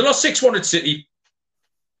 Absolutely terrible. They lost 6-1 at City.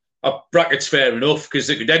 Brackets fair enough because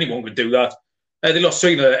anyone could do that. They lost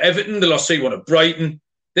 3-1 at Everton. They lost 3-1 at Brighton.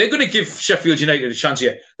 They're going to give Sheffield United a chance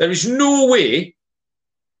here. There is no way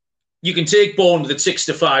you can take Bournemouth at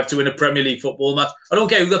 6-5 to win a Premier League football match. I don't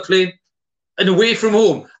care who they're playing. And away from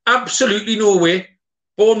home, absolutely no way.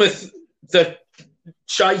 Bournemouth, the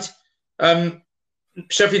shite.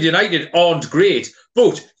 Sheffield United aren't great,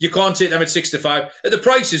 But you can't take them at 6-5. At the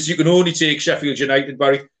prices, you can only take Sheffield United,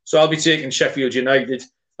 Barry. So I'll be taking Sheffield United.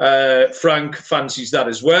 Frank fancies that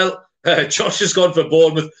as well. Josh has gone for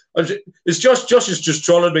Bournemouth. Josh is just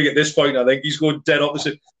trolling me at this point, I think. He's going dead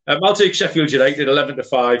opposite. I'll take Sheffield United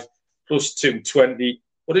 11-5 plus 220.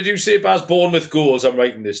 What did you say, Baz? Bournemouth goals. I'm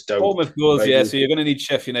writing this down. Bournemouth goals, right, yeah. So you're going to need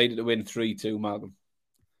Sheffield United to win 3-2, Malcolm.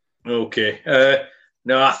 Okay.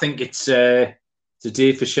 No, I think it's a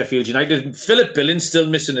day for Sheffield United. Philip Billings still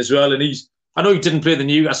missing as well, and I know he didn't play the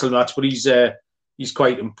Newcastle match, but he's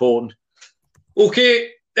quite important. Okay,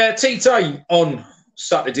 tea time on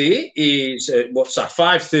Saturday is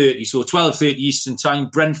 5:30, so 12:30 Eastern time.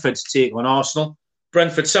 Brentford's take on Arsenal.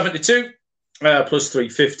 Brentford 7-2 plus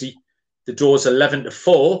 350. The draw's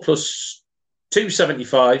 11-4 plus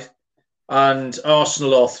 275, and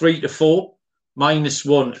Arsenal are 3-4 minus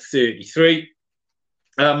 133.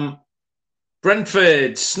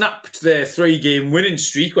 Brentford snapped their 3-game winning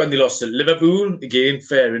streak when they lost to Liverpool. Again,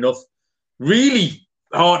 fair enough. Really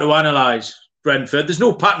hard to analyse, Brentford. There's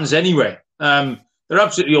no patterns anywhere. They're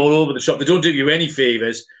absolutely all over the shop. They don't do you any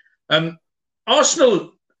favours.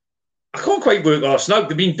 Arsenal, I can't quite work Arsenal out.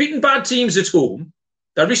 They've been beating bad teams at home.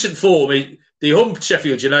 Their recent form, they humped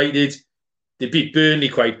Sheffield United. They beat Burnley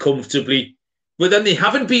quite comfortably. But then they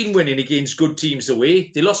haven't been winning against good teams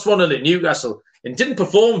away. They lost 1-0 at Newcastle and didn't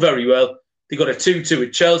perform very well. They got a 2-2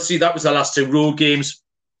 at Chelsea. That was their last 2 road games.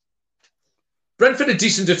 Brentford are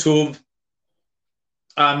decent at home.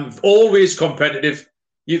 Always competitive.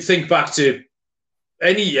 You think back to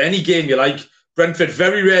any game you like, Brentford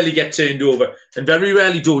very rarely get turned over and very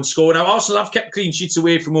rarely don't score. Now, Arsenal have kept clean sheets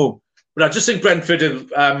away from home, but I just think Brentford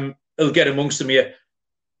will get amongst them here.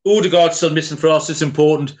 Odegaard's still missing for us. It's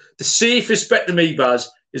important. The safest bet to me, Baz,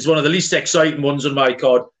 is one of the least exciting ones on my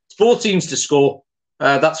card. It's both teams to score.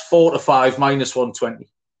 That's 4-5 minus 120.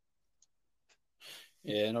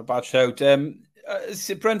 Yeah, not bad shout.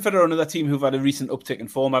 Brentford are another team who've had a recent uptick in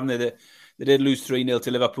form, haven't they? They did lose 3-0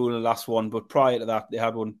 to Liverpool in the last one, but prior to that, they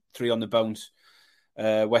had won 3 on the bounce.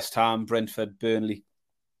 West Ham, Brentford, Burnley,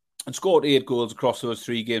 and scored 8 goals across those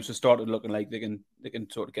 3 games. So started looking like they can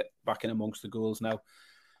sort of get back in amongst the goals now.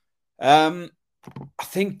 I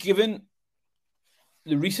think given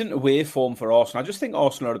the recent away form for Arsenal, I just think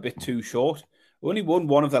Arsenal are a bit too short. We only won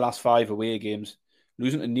 1 of the last 5 away games,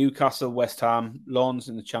 losing to Newcastle, West Ham, Lens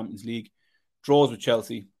in the Champions League, draws with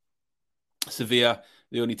Chelsea, Sevilla,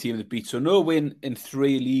 the only team that beat. So no win in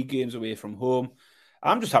 3 league games away from home.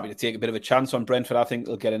 I'm just happy to take a bit of a chance on Brentford. I think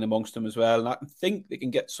they'll get in amongst them as well. And I think they can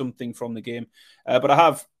get something from the game. But I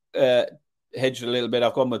have hedged a little bit.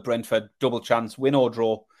 I've gone with Brentford, double chance, win or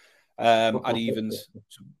draw at evens.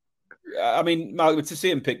 I mean, Malcolm, it's the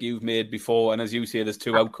same pick you've made before. And as you say, there's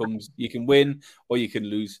 2 outcomes. You can win or you can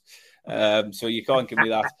lose. So you can't give me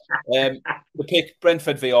that. The pick,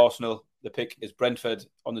 Brentford v Arsenal. The pick is Brentford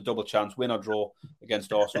on the double chance, win or draw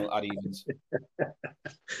against Arsenal at evens.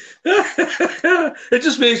 It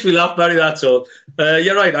just makes me laugh, Barry, that's all.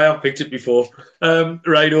 You're right, I have picked it before.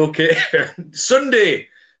 Right, okay. Sunday.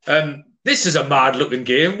 This is a mad-looking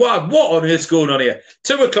game. What on earth's going on here?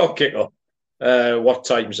 2 o'clock kickoff. What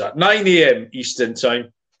time is that? 9 a.m. Eastern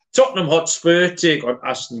time. Tottenham Hotspur take on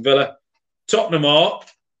Aston Villa. Tottenham are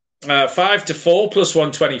 5-4 plus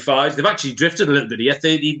 125. They've actually drifted a little bit here,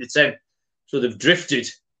 13-10. So they've drifted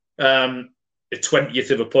a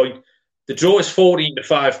 20th of a point. The draw is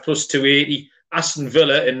 14-5 plus 280. Aston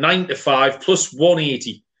Villa in 9-5 plus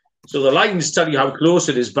 180. So the lines tell you how close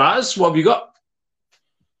it is. Baz, what have you got?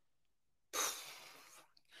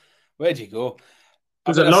 Where'd you go?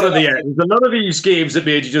 There's a lot of these games that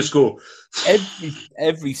made you just go.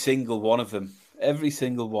 Every single one of them. Every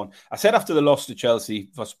single one. I said after the loss to Chelsea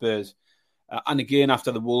for Spurs, and again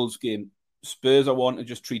after the Wolves game, Spurs I want to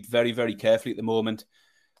just treat very, very carefully at the moment.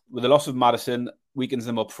 With the loss of Maddison, weakens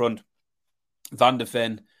them up front. Van de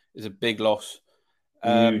Ven is a big loss.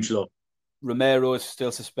 Huge loss. Romero is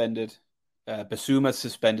still suspended. Basuma's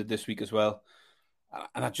suspended this week as well.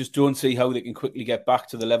 And I just don't see how they can quickly get back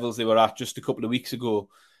to the levels they were at just a couple of weeks ago.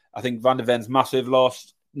 I think Van de Ven's massive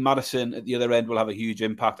loss. Maddison at the other end will have a huge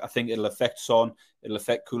impact. I think it'll affect Son. It'll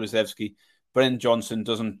affect Kulusevski. Brennan Johnson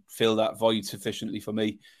doesn't fill that void sufficiently for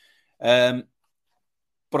me.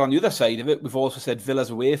 But on the other side of it, we've also said Villa's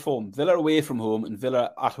away form. Villa away from home and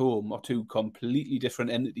Villa at home are 2 completely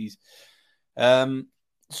different entities.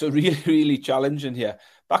 So really, really challenging here.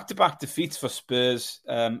 Back-to-back defeats for Spurs,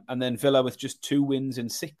 and then Villa with just 2 wins in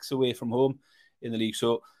 6 away from home in the league.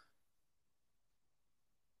 So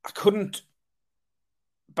I couldn't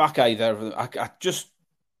back either of them. I just,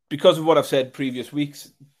 because of what I've said previous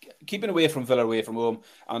weeks, keeping away from Villa away from home,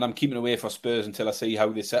 and I'm keeping away for Spurs until I see how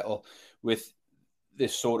they settle with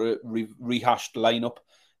this sort of rehashed lineup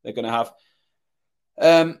they're going to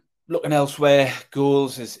have. Looking elsewhere,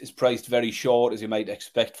 goals is priced very short, as you might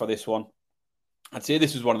expect for this one. I'd say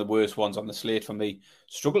this is one of the worst ones on the slate for me.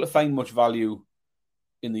 Struggle to find much value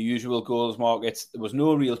in the usual goals markets. There was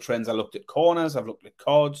no real trends. I looked at corners, I've looked at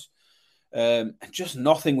cards, and just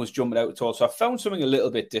nothing was jumping out at all. So I found something a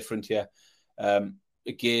little bit different here.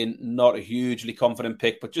 Again, not a hugely confident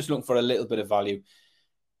pick, but just looking for a little bit of value.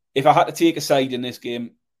 If I had to take a side in this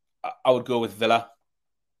game, I would go with Villa.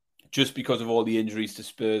 Just because of all the injuries to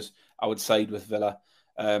Spurs, I would side with Villa.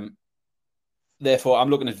 Therefore, I'm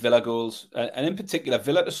looking at Villa goals, and in particular,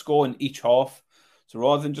 Villa to score in each half. So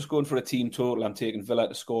rather than just going for a team total, I'm taking Villa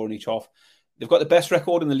to score in each half. They've got the best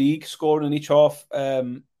record in the league, scoring in each half.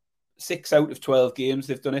 6 out of 12 games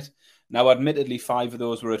they've done it. Now, admittedly, 5 of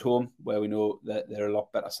those were at home, where we know that they're a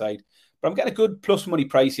lot better side. But I'm getting a good plus money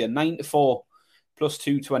price here, 9-4, plus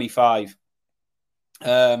 225.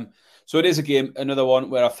 So it is a game, another one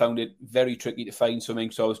where I found it very tricky to find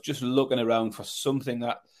something. So I was just looking around for something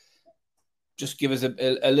that just give us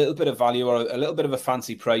a little bit of value or a little bit of a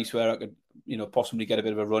fancy price where I could, possibly get a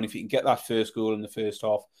bit of a run. If you can get that first goal in the first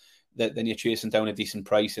half, then you're chasing down a decent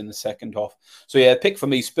price in the second half. So yeah, pick for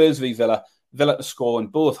me, Spurs v Villa. Villa to score in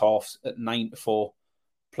both halves at 9-4,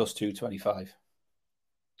 plus 225.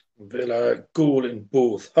 Villa goal in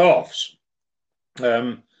both halves.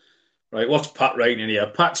 Right, what's Pat writing here?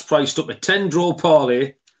 Pat's priced up a 10 draw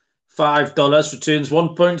parlay, $5 returns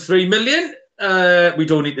 1.3 million. We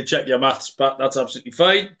don't need to check your maths, Pat. That's absolutely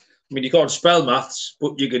fine. I mean, you can't spell maths,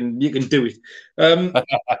 but you can do it.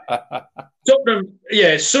 Tottenham,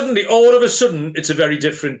 suddenly, all of a sudden, it's a very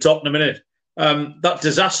different Tottenham, isn't it? That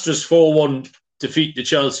disastrous 4-1 defeat to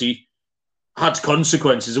Chelsea had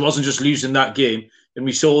consequences. It wasn't just losing that game, and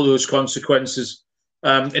we saw those consequences.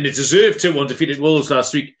 And it deserved 2-1 defeat at Wolves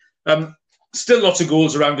last week. Still lots of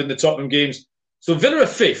goals around in the Tottenham games. So Villa are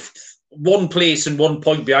 5th, 1 place and 1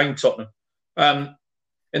 point behind Tottenham.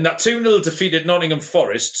 And that 2-0 defeat at Nottingham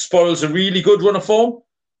Forest spoils a really good run of form.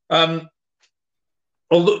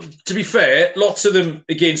 Although, to be fair, lots of them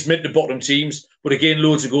against mid-to-bottom teams, but again,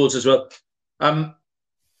 loads of goals as well. I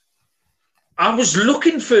was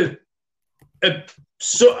looking for a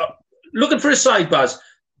sidebars.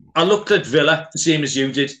 I looked at Villa, the same as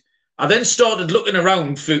you did. I then started looking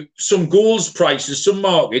around for some goals prices, some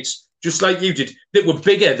markets, just like you did, that were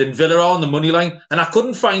bigger than Villa are on the money line, and I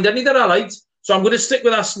couldn't find any that I liked. So I'm going to stick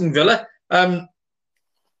with Aston Villa.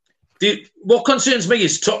 What concerns me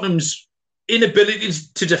is Tottenham's inability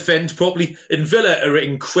to defend properly, and Villa are an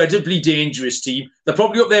incredibly dangerous team. They're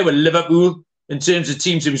probably up there with Liverpool in terms of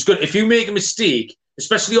teams who's good. If you make a mistake,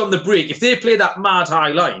 especially on the break, if they play that mad high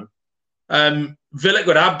line, Villa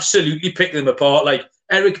could absolutely pick them apart, like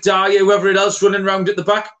Eric Dyer, whoever else running around at the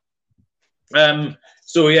back.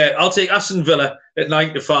 I'll take Aston Villa at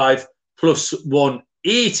 9-5 plus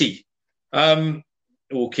 180.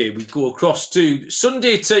 Okay, we go across to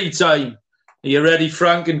Sunday tea time. Are you ready,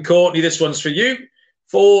 Frank and Courtney? This one's for you.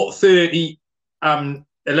 4:30,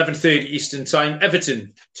 11:30 Eastern time.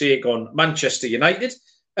 Everton take on Manchester United.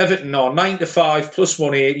 Everton are 9-5 plus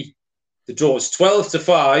 180. The draw is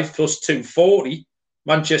 12-5 plus 240.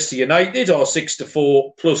 Manchester United are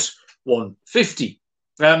 6-4 plus 150.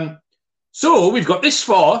 So we've got this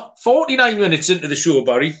far, 49 minutes into the show,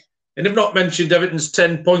 Barry, and I've not mentioned Everton's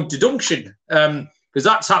 10-point deduction because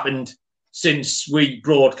that's happened since we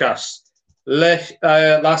broadcast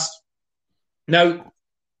last. Now,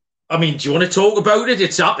 I mean, do you want to talk about it?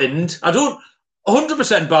 It's happened. I don't,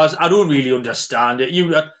 100% Baz, I don't really understand it.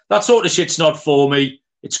 That sort of shit's not for me.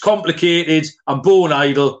 It's complicated. I'm bone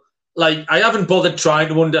idle. Like, I haven't bothered trying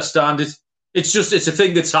to understand it. It's a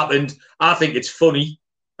thing that's happened. I think it's funny.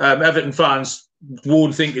 Everton fans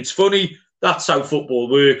won't think it's funny. That's how football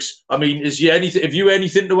works. I mean, have you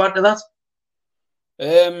anything to add to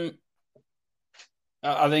that?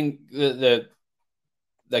 I think they're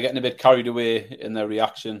getting a bit carried away in their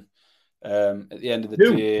reaction. At the end of the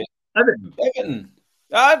day, Everton.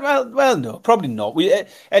 Well, no, probably not.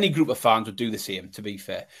 Any group of fans would do the same. To be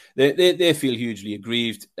fair, they feel hugely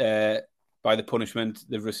aggrieved by the punishment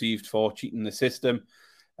they've received for cheating the system.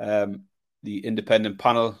 The independent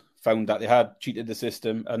panel found that they had cheated the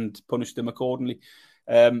system and punished them accordingly.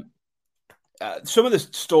 Some of the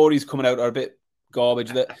stories coming out are a bit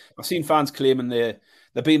garbage. That I've seen fans claiming they're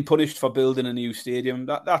being punished for building a new stadium.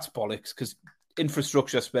 That's bollocks, because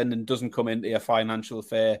infrastructure spending doesn't come into your financial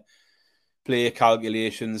fair play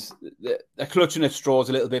calculations. They're clutching at straws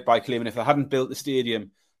a little bit by claiming if they hadn't built the stadium,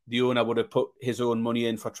 the owner would have put his own money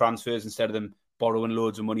in for transfers instead of them borrowing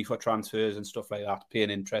loads of money for transfers and stuff like that, paying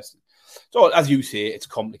interest. So, as you say, it's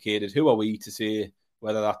complicated. Who are we to say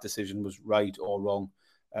whether that decision was right or wrong.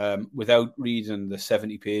 Without reading the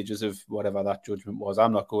 70 pages of whatever that judgment was.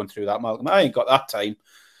 I'm not going through that, Malcolm. I ain't got that time.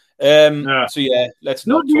 So, yeah, let's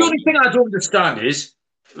not The only thing I don't understand is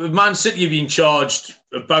Man City have been charged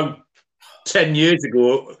about 10 years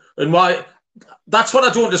ago, and why... That's what I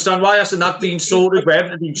don't understand. Why hasn't that been sorted? Where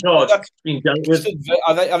haven't been charged? Been dealt with?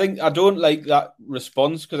 I think I don't like that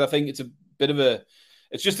response because I think it's a bit of a...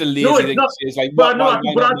 It's just a lazy thing to say. It's like, I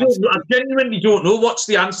genuinely don't know. What's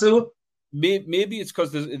the answer? Maybe it's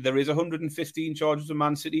because there is 115 charges of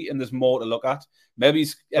Man City and there's more to look at. Maybe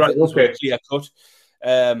it's clear cut.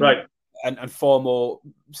 Right. And far more...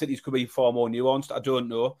 Cities could be far more nuanced. I don't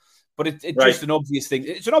know. But it's just an obvious thing.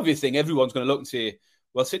 It's an obvious thing. Everyone's going to look and say,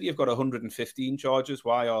 well, City have got 115 charges.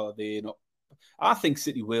 Why are they not? I think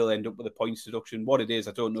City will end up with a points deduction. What it is,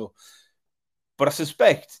 I don't know. But I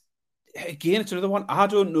suspect, again, it's another one. I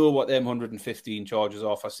don't know what them 115 charges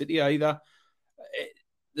are for City either.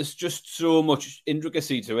 There's just so much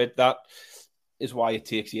intricacy to it. That is why it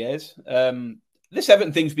takes years. This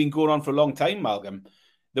Everton thing's been going on for a long time, Malcolm.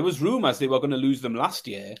 There was rumours they were going to lose them last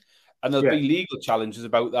year, and there'll be legal challenges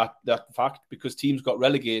about that fact because teams got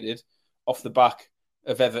relegated off the back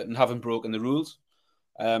of Everton having broken the rules.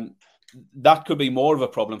 That could be more of a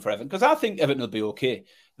problem for Everton because I think Everton will be okay.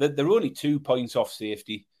 They're only 2 points off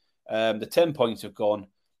safety. The 10 points have gone.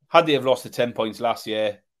 Had they have lost the 10 points last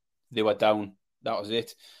year, they were down. That was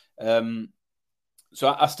it. So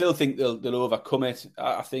I still think they'll overcome it.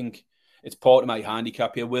 I think it's part of my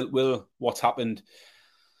handicap here. Will what's happened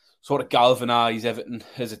sort of galvanise Everton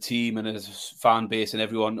as a team and as a fan base and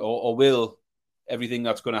everyone, or will everything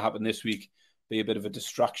that's going to happen this week be a bit of a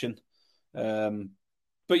distraction?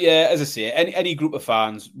 But yeah, as I say, any group of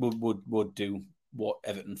fans would do what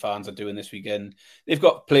Everton fans are doing this weekend. They've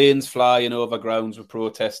got planes flying over grounds with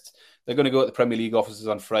protests. They're going to go to the Premier League offices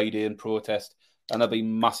on Friday and protest, and there'll be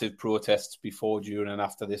massive protests before, during, and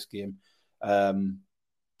after this game.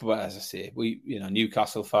 But as I say,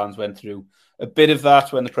 Newcastle fans went through a bit of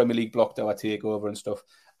that when the Premier League blocked our takeover and stuff,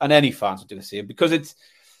 and any fans would do the same because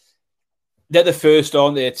they're the first,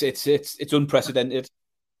 aren't they? It's unprecedented.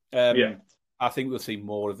 I think we'll see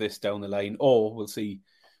more of this down the line, or we'll see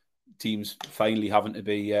teams finally having to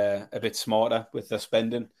be a bit smarter with their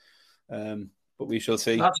spending. But we shall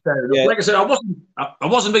see. That's fair enough. Like I said, I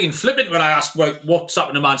wasn't being flippant when I asked what's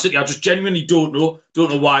happened to Man City. I just genuinely don't know. Don't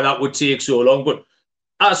know why that would take so long. But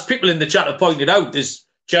as people in the chat have pointed out, there's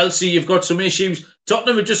Chelsea. You've got some issues.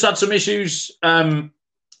 Tottenham have just had some issues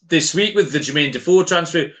this week with the Jermaine Defoe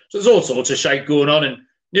transfer. So there's all sorts of shite going on, and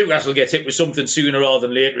Newcastle get hit with something sooner rather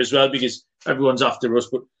than later as well because everyone's after us.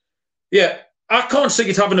 But yeah, I can't see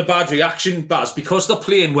it having a bad reaction, Baz, because they're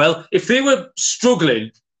playing well. If they were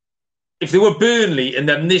struggling, if they were Burnley and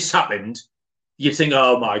then this happened, you'd think,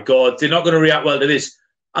 oh my God, they're not going to react well to this.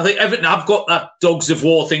 I think Everton have got that dogs of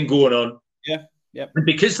war thing going on. Yeah. And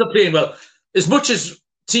because they're playing well, as much as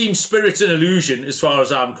team spirit's an illusion, as far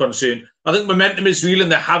as I'm concerned, I think momentum is real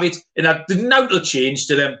and they have it. And now it'll change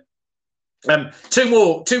to them.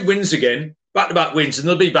 2 wins again, back-to-back wins, and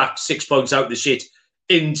they'll be back 6 points out of the shit.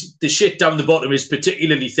 And the shit down the bottom is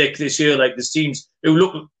particularly thick this year. Like there's teams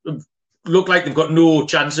who look like they've got no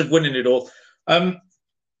chance of winning it all.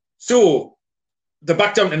 So they're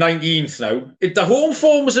back down to 19th now. The home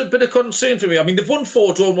form was a bit of concern for me. I mean, they've won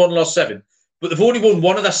 4, drawn 1, lost 7, but they've only won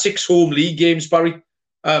 1 of their 6 home league games, Barry.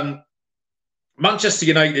 Manchester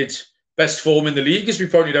United, best form in the league, as we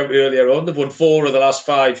pointed out earlier on. They've won 4 of the last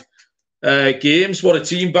 5 games. What a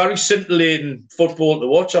team, Barry. Scintillating football to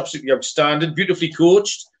watch. Absolutely outstanding. Beautifully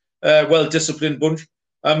coached. Well-disciplined bunch.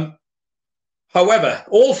 However,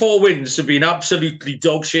 all 4 wins have been absolutely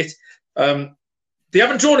dog shit. They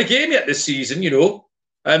haven't drawn a game yet this season,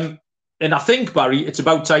 and I think, Barry, it's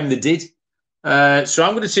about time they did. So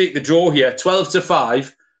I'm going to take the draw here,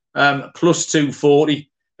 12-5, plus 240.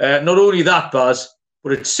 Not only that, Baz,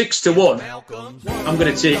 but it's 6-1. I'm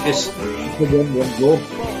going to take this to 1-1 draw.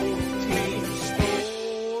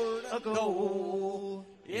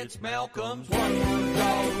 It's Malcolm's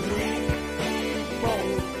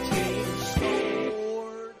 1-1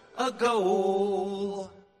 scored a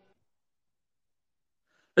goal.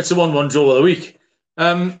 It's a 1-1 draw of the week.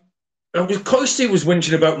 Koisty was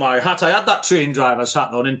whinging about my hat. I had that train driver's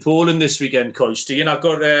hat on in Poland this weekend, Koisty, and I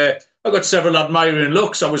got several admiring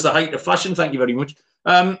looks. I was the height of fashion. Thank you very much.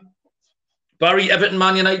 Barry, Everton,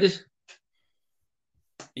 Man United.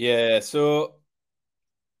 Yeah, so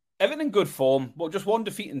Everton in good form, but just 1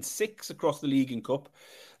 defeat in 6 across the league and cup,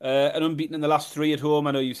 and unbeaten in the last 3 at home.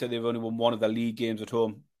 I know you said they've only won 1 of their league games at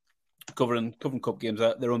home. Covering cup games,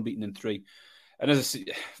 they're unbeaten in 3. And as I say,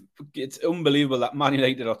 it's unbelievable that Man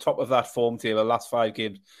United are top of that form table last 5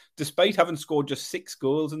 games, despite having scored just 6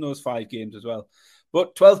 goals in those 5 games as well.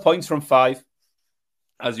 But 12 points from 5,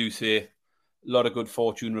 as you say, a lot of good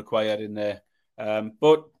fortune required in there.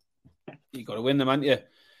 But you got to win them, haven't you?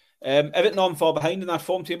 Everton aren't far behind in that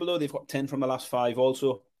form table, though. They've got 10 from the last 5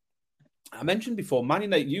 also. I mentioned before, Man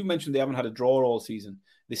United, you mentioned they haven't had a draw all season.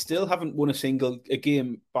 They still haven't won a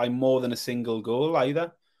game by more than a single goal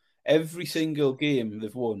either. Every single game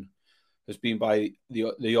they've won has been by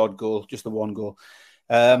the odd goal, just the one goal.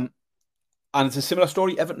 And it's a similar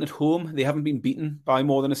story. Everton at home, they haven't been beaten by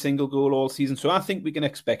more than a single goal all season. So I think we can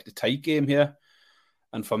expect a tight game here.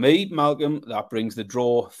 And for me, Malcolm, that brings the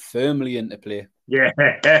draw firmly into play.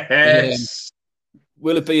 Yes.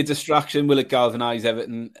 Will it be a distraction? Will it galvanise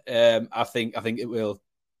Everton? I think it will.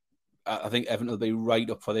 I think Everton will be right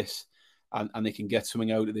up for this, and they can get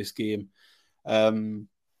something out of this game.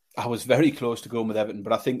 I was very close to going with Everton,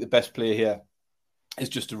 but I think the best play here is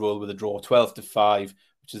just to roll with a draw, 12-5,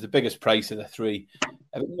 which is the biggest price of the 3.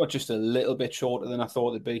 Everton got just a little bit shorter than I thought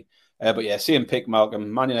it'd be. But yeah, same pick,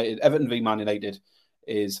 Malcolm. Man United, Everton v Man United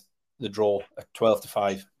is the draw at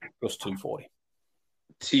 12-5 plus 240.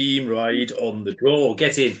 Team ride on the draw.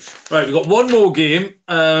 Get in. Right, we've got one more game.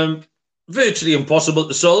 Virtually impossible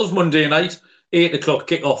to solve. Monday night, 8 o'clock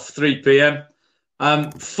kick-off, 3 p.m.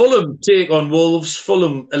 Fulham take on Wolves.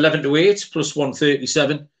 Fulham 11-8 plus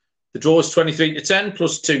 137. The draw is 23-10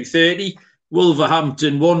 plus 230.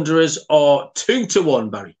 Wolverhampton Wanderers are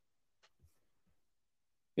 2-1, Barry.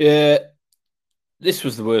 Yeah, this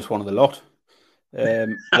was the worst one of the lot.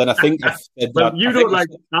 Then I think I've said well, you don't like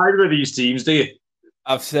either of these teams, do you?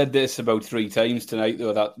 I've said this about 3 times tonight,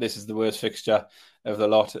 though, that this is the worst fixture of the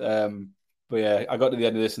lot. But yeah, I got to the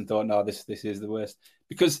end of this and thought, no, this is the worst.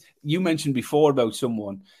 Because you mentioned before about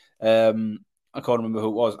someone, I can't remember who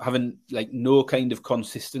it was, having like no kind of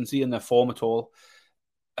consistency in their form at all.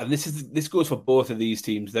 And this goes for both of these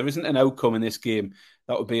teams. There isn't an outcome in this game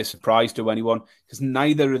that would be a surprise to anyone, because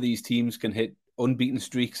neither of these teams can hit unbeaten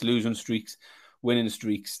streaks, losing streaks, winning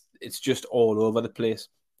streaks. It's just all over the place.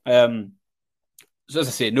 So as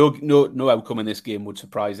I say, no outcome in this game would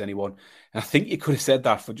surprise anyone. And I think you could have said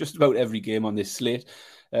that for just about every game on this slate.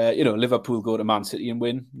 Liverpool go to Man City and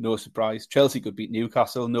win, no surprise. Chelsea could beat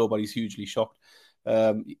Newcastle, nobody's hugely shocked.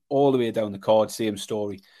 All the way down the card, same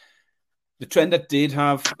story. The trend that did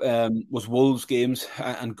have was Wolves games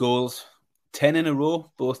and goals. 10 in a row,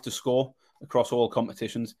 both to score across all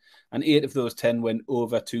competitions. And 8 of those 10 went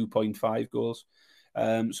over 2.5 goals.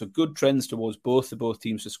 So good trends towards both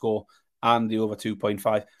teams to score and the over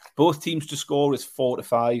 2.5. Both teams to score is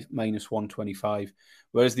 4-5 minus 125,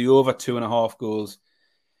 whereas the over 2.5 goals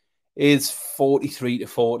is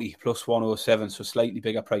 43-40 plus 107, so slightly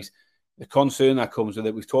bigger price. The concern that comes with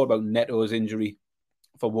it, we've talked about Neto's injury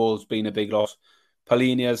for Wolves being a big loss.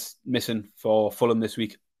 Palhinha's missing for Fulham this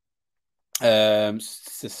week.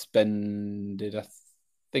 Suspended, I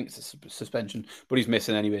think it's a suspension, but he's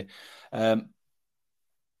missing anyway.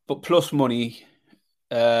 But plus money,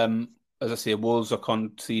 as I say, Wolves are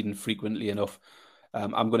conceding frequently enough.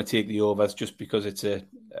 I'm going to take the overs just because it's a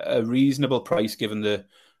reasonable price given the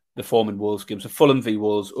form in Wolves game. So Fulham v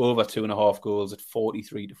Wolves, over 2.5 goals at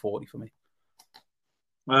 43-40 for me.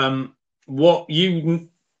 What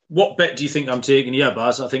bet do you think I'm taking here,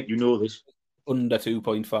 Baz? I think you know this. Under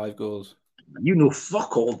 2.5 goals. You know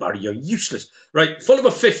fuck all, Barry. You're useless. Right, Fulham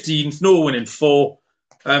are 15th, no winning 4.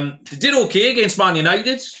 They did okay against Man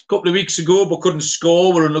United a couple of weeks ago, but couldn't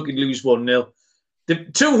score. Were unlucky to lose 1-0. The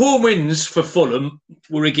 2 home wins for Fulham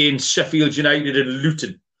were against Sheffield United and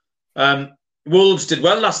Luton. Wolves did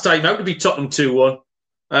well last time out to beat Tottenham 2-1,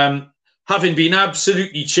 having been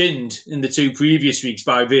absolutely chinned in the 2 previous weeks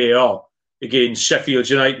by VAR against Sheffield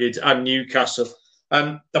United and Newcastle.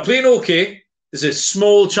 They're playing okay. There's a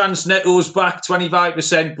small chance Neto's back,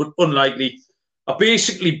 25%, but unlikely. I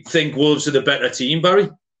basically think Wolves are the better team, Barry.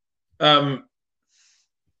 Like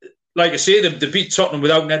I say, they beat Tottenham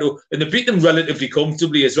without Neto, and they beat them relatively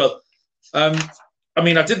comfortably as well. I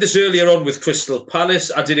mean, I did this earlier on with Crystal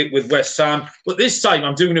Palace. I did it with West Ham. But this time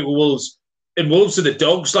I'm doing it with Wolves. And Wolves are the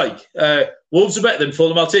dogs. Wolves are better than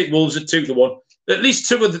Fulham. I'll take Wolves at 2-1. At least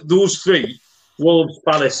 2 of those 3, Wolves,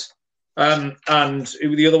 Palace, and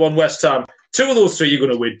the other one, West Ham. 2 of those 3 you're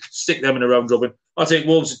going to win. Stick them in a round robin. I'll take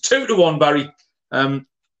Wolves at 2-1, Barry. And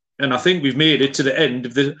I think we've made it to the end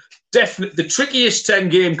of the trickiest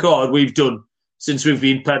 10-game card we've done since we've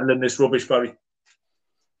been peddling this rubbish, Barry.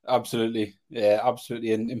 Absolutely. Yeah,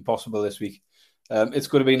 absolutely impossible this week. It's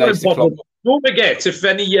going to be nice to clock. Don't forget, if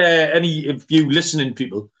any of you listening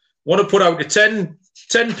people want to put out a 10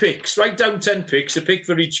 picks, write down 10 picks, a pick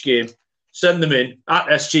for each game. send them in at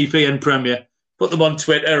SGPN Premier. Put them on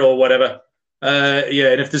Twitter or whatever. And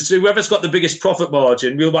if there's whoever's got the biggest profit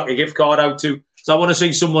margin, we'll back a gift card out to. So I want to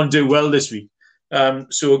see someone do well this week. So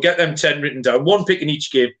we'll get them 10 written down. One pick in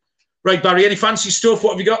each game. Right, Barry, any fancy stuff?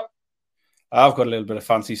 What have you got? I've got a little bit of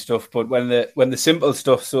fancy stuff, but when the simple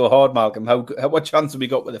stuff's so hard, Malcolm, what chance have we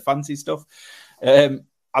got with the fancy stuff? I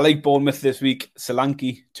like Bournemouth this week.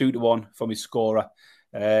 Solanke 2-1 for my scorer,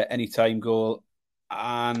 anytime goal,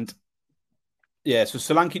 and so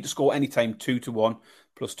Solanke to score anytime 2-1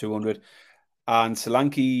 plus 200, and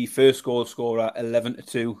Solanke first goal scorer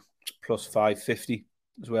 11-2 plus 550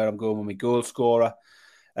 is where I'm going with my goal scorer.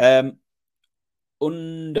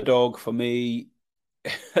 Underdog for me.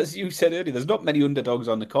 As you said earlier, there's not many underdogs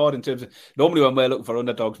on the card in terms of normally when we're looking for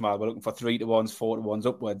underdogs, Mal, we're looking for 3-1s, 4-1s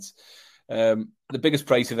upwards. The biggest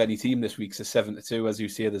price of any team this week is 7-2. As you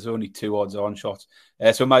say, there's only 2 odds on shots.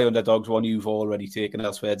 So my underdog's one you've already taken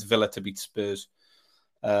elsewhere. It's Villa to beat Spurs.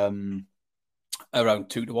 Around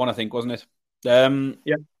 2-1, I think, wasn't it?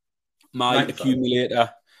 Yeah. My accumulator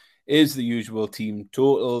is the usual team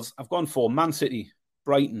totals. I've gone for Man City,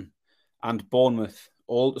 Brighton, and Bournemouth,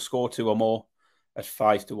 all to score 2 or more at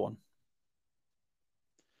 5-1.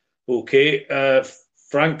 Okay.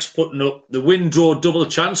 Frank's putting up the win-draw double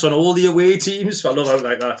chance on all the away teams. I love how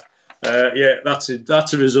like that. That's it.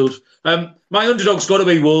 That's a result. My underdog's got to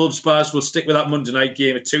be Wolves, Baz. We'll stick with that Monday night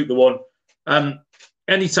game at 2-1.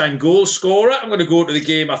 Anytime goal scorer, I'm going to go to the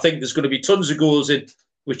game. I think there's going to be tons of goals in,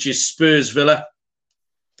 which is Spurs-Villa.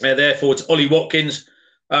 Therefore, it's Ollie Watkins.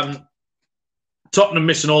 Tottenham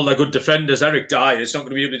missing all their good defenders. Eric Dyer is not going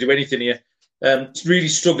to be able to do anything here. It's really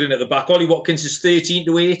struggling at the back. Ollie Watkins is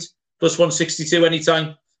 13-8 plus 162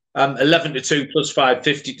 anytime. 11-2 plus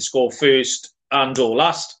 550 to score first and or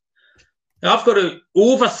last. Now I've got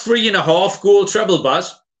over 3.5 goal treble,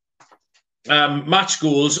 Baz. Match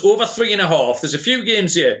goals over 3.5. There's a few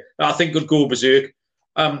games here that I think could go berserk.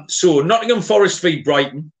 So Nottingham Forest v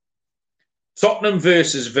Brighton, Tottenham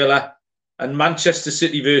versus Villa, and Manchester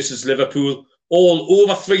City versus Liverpool. All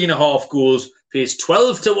over 3.5 goals. Pays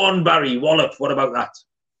 12-1, Barry. Wallop. What about that?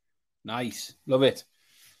 Nice. Love it.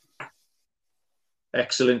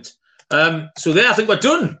 Excellent. So there, I think we're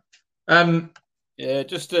done.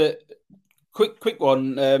 Just a quick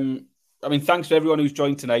one. Thanks to everyone who's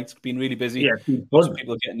joined tonight. It's been really busy. Yeah, lots of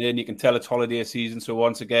people getting in. You can tell it's holiday season. So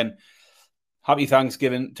once again, happy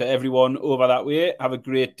Thanksgiving to everyone over that way. Have a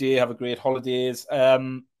great day. Have a great holidays.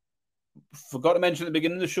 Forgot to mention at the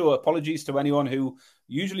beginning of the show, apologies to anyone who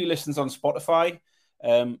usually listens on Spotify.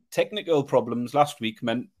 Technical problems last week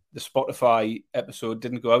meant the Spotify episode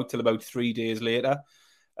didn't go out till about 3 days later,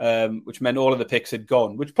 which meant all of the picks had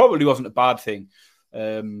gone, which probably wasn't a bad thing.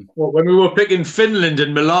 When we were picking Finland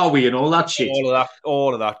and Malawi and all that shit.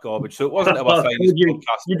 All of that garbage. So it wasn't our finest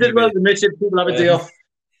podcast. You did well to admit it. People have a day off.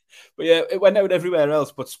 But yeah, it went out everywhere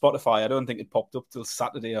else but Spotify. I don't think it popped up till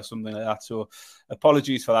Saturday or something like that. So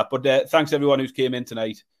apologies for that. But thanks everyone who's came in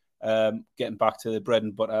tonight. Getting back to the bread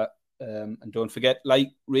and butter. And don't forget, like,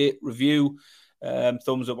 rate, review,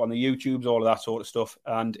 thumbs up on the YouTubes, all of that sort of stuff.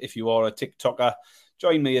 And if you are a TikToker,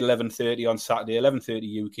 join me at 11:30 on Saturday,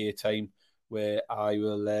 11:30 UK time, where I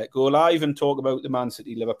will go live and talk about the Man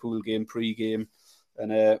City Liverpool game pre-game.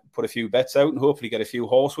 And put a few bets out and hopefully get a few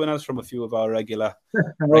horse winners from a few of our regulars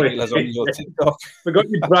on your TikTok. Forgot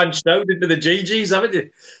you branched out into the GGs, haven't you?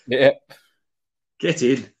 Yeah. Get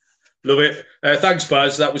in. Love it. Thanks,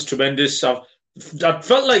 Baz. That was tremendous. I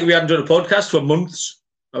felt like we hadn't done a podcast for months.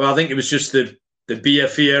 I think it was just the beer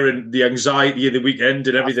fear and the anxiety of the weekend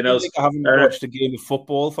and everything else. I haven't watched a game of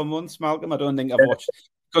football for months, Malcolm. I don't think I've watched.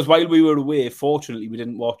 Because while we were away, fortunately, we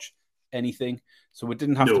didn't watch anything. So we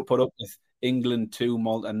didn't have to put up with England 2,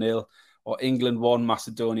 Malta 0, or England 1,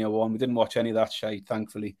 Macedonia 1. We didn't watch any of that shite,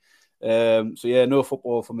 thankfully. No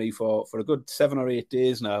football for me for a good 7 or 8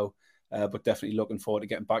 days now. But definitely looking forward to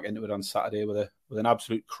getting back into it on Saturday with an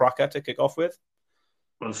absolute cracker to kick off with.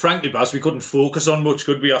 Well, frankly, Baz, we couldn't focus on much,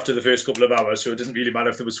 could we, after the first couple of hours? So it didn't really matter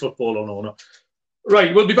if there was football or not.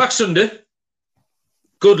 Right, we'll be back Sunday.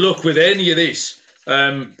 Good luck with any of this.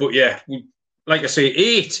 But yeah, like I say,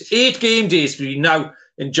 eight game days between now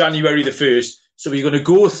and January the 1st. So we're going to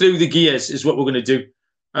go through the gears is what we're going to do.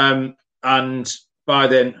 And by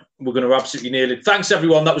then, we're going to absolutely nail it. Thanks,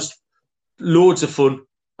 everyone. That was loads of fun.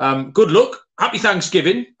 Good luck. Happy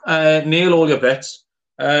Thanksgiving. Nail all your bets.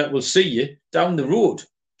 We'll see you down the road.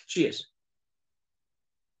 Cheers.